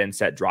 one tight end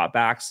set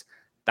dropbacks.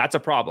 That's a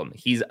problem.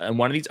 He's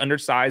one of these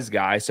undersized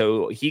guys.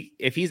 So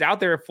if he's out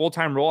there a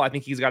full-time role, I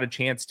think he's got a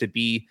chance to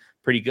be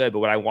pretty good. But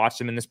when I watched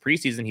him in this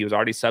preseason, he was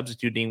already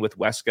substituting with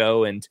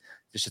Wesco and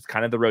just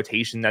kind of the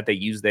rotation that they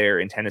use there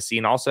in Tennessee.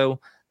 And also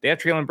they have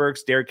Treylon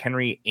Burks, Derrick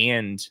Henry,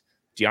 and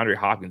DeAndre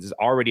Hopkins. Is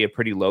already a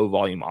pretty low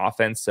volume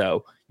offense.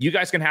 So you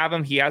guys can have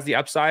him. He has the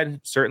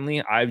upside.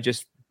 Certainly. I'm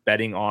just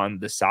betting on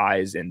the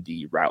size and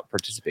the route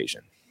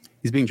participation.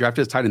 He's being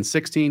drafted as tight end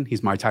 16.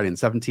 He's my tight end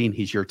 17.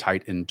 He's your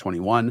tight end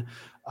 21.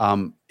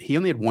 He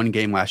only had one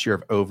game last year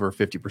of over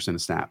 50%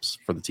 of snaps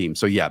for the team.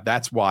 So yeah,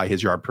 that's why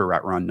his yard per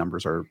route run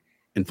numbers are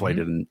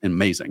inflated and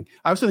amazing.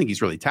 I also think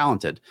he's really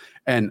talented.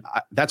 And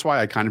that's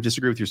why I kind of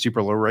disagree with your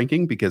super low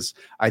ranking, because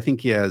I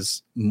think he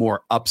has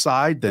more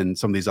upside than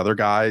some of these other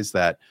guys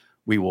that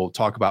we will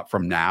talk about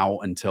from now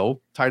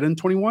until tight end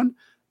 21.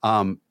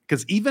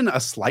 Because even a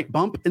slight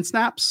bump in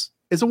snaps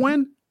is a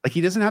win. Like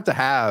he doesn't have to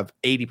have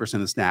 80% of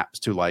the snaps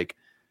to like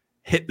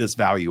hit this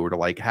value or to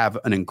like have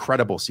an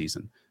incredible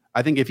season.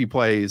 I think if he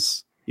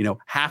plays,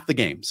 half the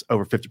games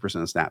over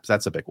 50% of snaps,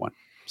 that's a big one.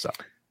 So,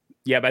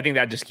 yeah, but I think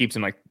that just keeps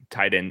him like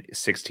tight end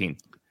 16.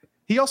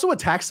 He also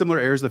attacks similar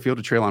areas of the field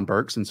to Treylon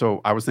Burks. And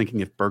so I was thinking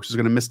if Burks was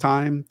going to miss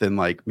time, then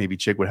like maybe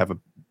Chig would have a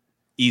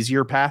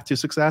easier path to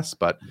success.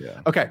 But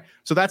okay,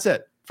 so that's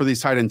it for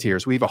these tight end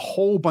tiers. We have a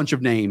whole bunch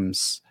of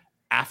names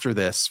after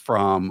this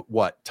from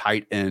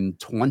tight end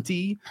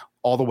 20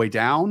 all the way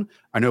down.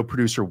 I know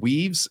producer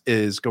Weaves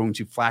is going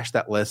to flash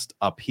that list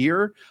up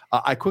here.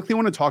 I quickly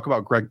want to talk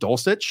about Greg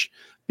Dulcich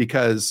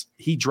because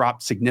he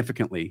dropped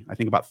significantly, I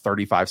think about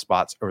 35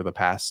 spots over the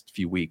past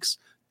few weeks,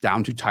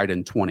 down to tight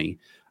end 20.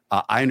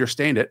 I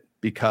understand it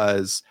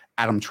because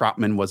Adam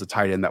Troutman was a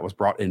tight end that was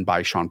brought in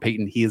by Sean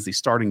Payton. He is the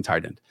starting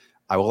tight end.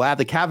 I will add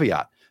the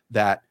caveat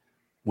that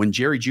when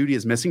Jerry Jeudy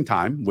is missing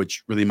time,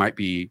 which really might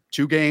be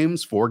 2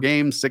 games, 4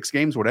 games, 6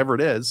 games, whatever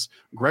it is,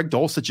 Greg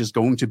Dulcich is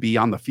going to be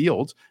on the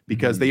field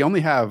because they only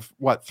have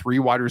 3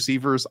 wide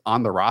receivers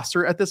on the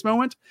roster at this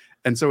moment.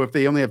 And so if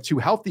they only have 2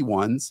 healthy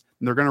ones,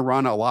 they're going to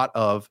run a lot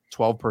of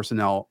 12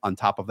 personnel on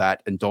top of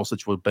that, and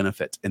Dulcich will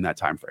benefit in that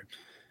time frame.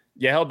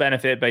 Yeah, he'll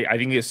benefit, but I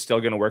think he's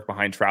still going to work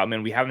behind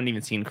Troutman. We haven't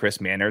even seen Chris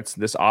Mannertz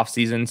this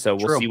offseason, so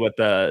we'll see what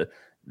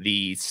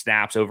the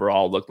snaps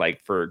overall look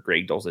like for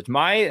Greg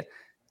Dulcich.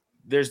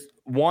 There's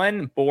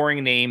one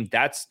boring name,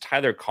 that's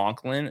Tyler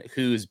Conklin,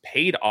 who's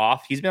paid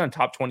off. He's been on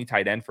top 20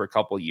 tight end for a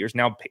couple of years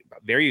now,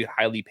 very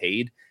highly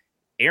paid.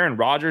 Aaron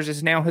Rodgers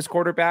is now his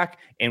quarterback,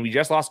 and we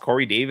just lost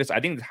Corey Davis. I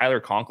think Tyler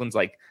Conklin's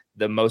like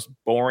the most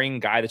boring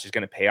guy that's just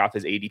going to pay off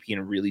his ADP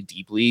in really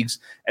deep leagues.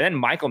 And then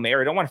Michael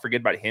Mayer, I don't want to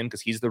forget about him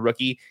because he's the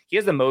rookie. He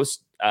has the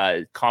most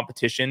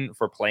competition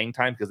for playing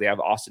time because they have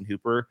Austin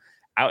Hooper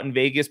out in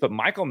Vegas. But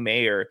Michael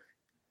Mayer,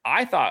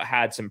 I thought,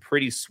 had some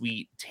pretty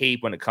sweet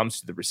tape when it comes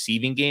to the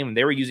receiving game. And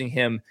they were using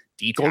him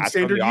detached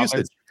from the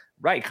offense.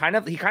 Right. He kind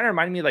of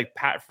reminded me of like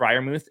Pat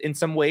Freiermuth in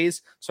some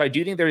ways. So I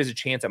do think there is a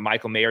chance that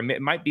Michael Mayer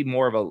might be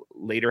more of a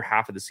later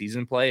half of the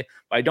season play.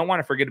 But I don't want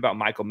to forget about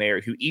Michael Mayer,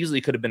 who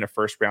easily could have been a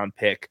first-round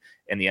pick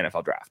in the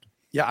NFL draft.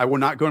 Yeah, I will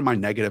not go in my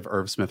negative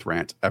Irv Smith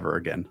rant ever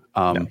again.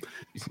 No.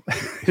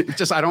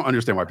 Just I don't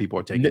understand why people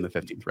are taking the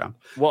 15th round.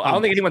 Well, I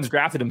don't think anyone's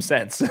drafted him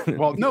since.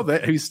 Well, no,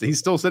 he's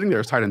still sitting there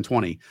as tight end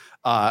 20.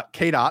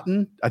 Cade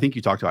Otton, I think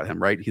you talked about him,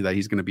 right? That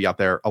he's going to be out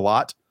there a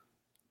lot.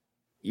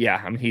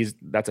 Yeah, I mean,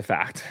 that's a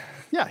fact.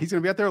 Yeah, he's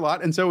going to be out there a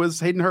lot, and so is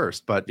Hayden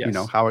Hurst. But, you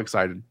know, how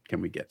excited can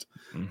we get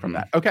from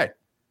that? Okay,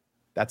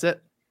 that's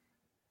it.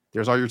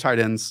 There's all your tight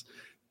ends.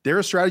 There's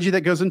a strategy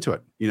that goes into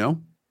it, you know?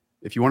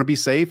 If you want to be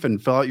safe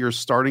and fill out your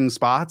starting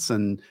spots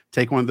and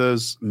take one of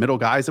those middle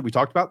guys that we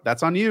talked about,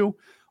 that's on you.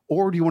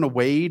 Or do you want to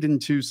wade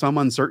into some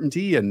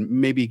uncertainty and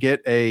maybe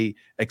get a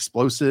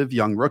explosive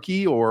young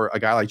rookie or a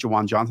guy like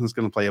Juwan Johnson is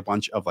going to play a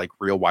bunch of like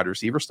real wide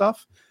receiver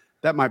stuff?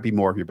 That might be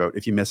more of your boat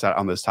if you miss out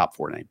on those top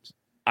 4 names.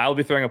 I will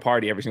be throwing a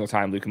party every single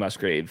time Luka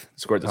Musgrave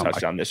scores a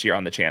touchdown this year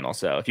on the channel.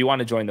 So if you want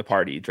to join the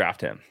party, draft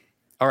him.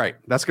 All right,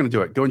 that's going to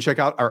do it. Go and check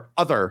out our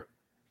other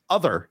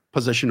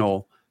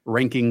positional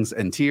rankings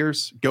and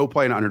tiers. Go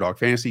play an Underdog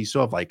Fantasy. You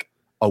still have like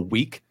a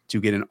week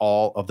to get in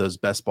all of those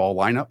best ball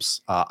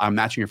lineups. I'm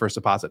matching your first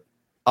deposit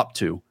up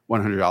to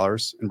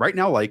 $100. And right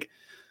now, like,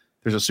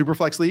 there's a super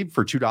flex league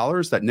for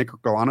 $2 that Nick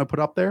Galano put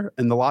up there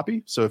in the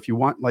lobby. So if you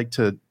want like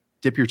to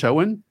dip your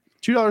toe in,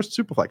 $2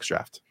 super flex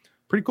draft.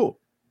 Pretty cool.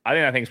 I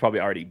think that thing's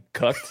probably already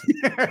cooked.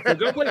 So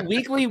go play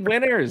weekly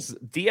winners.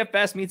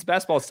 DFS meets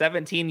best ball,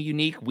 17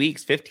 unique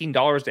weeks,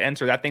 $15 to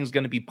enter. That thing's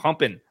going to be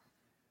pumping.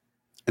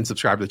 And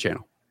subscribe to the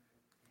channel.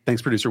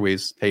 Thanks, producer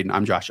Weez. Hayden,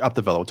 I'm Josh. Up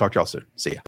the Villa. We'll talk to y'all soon. See ya.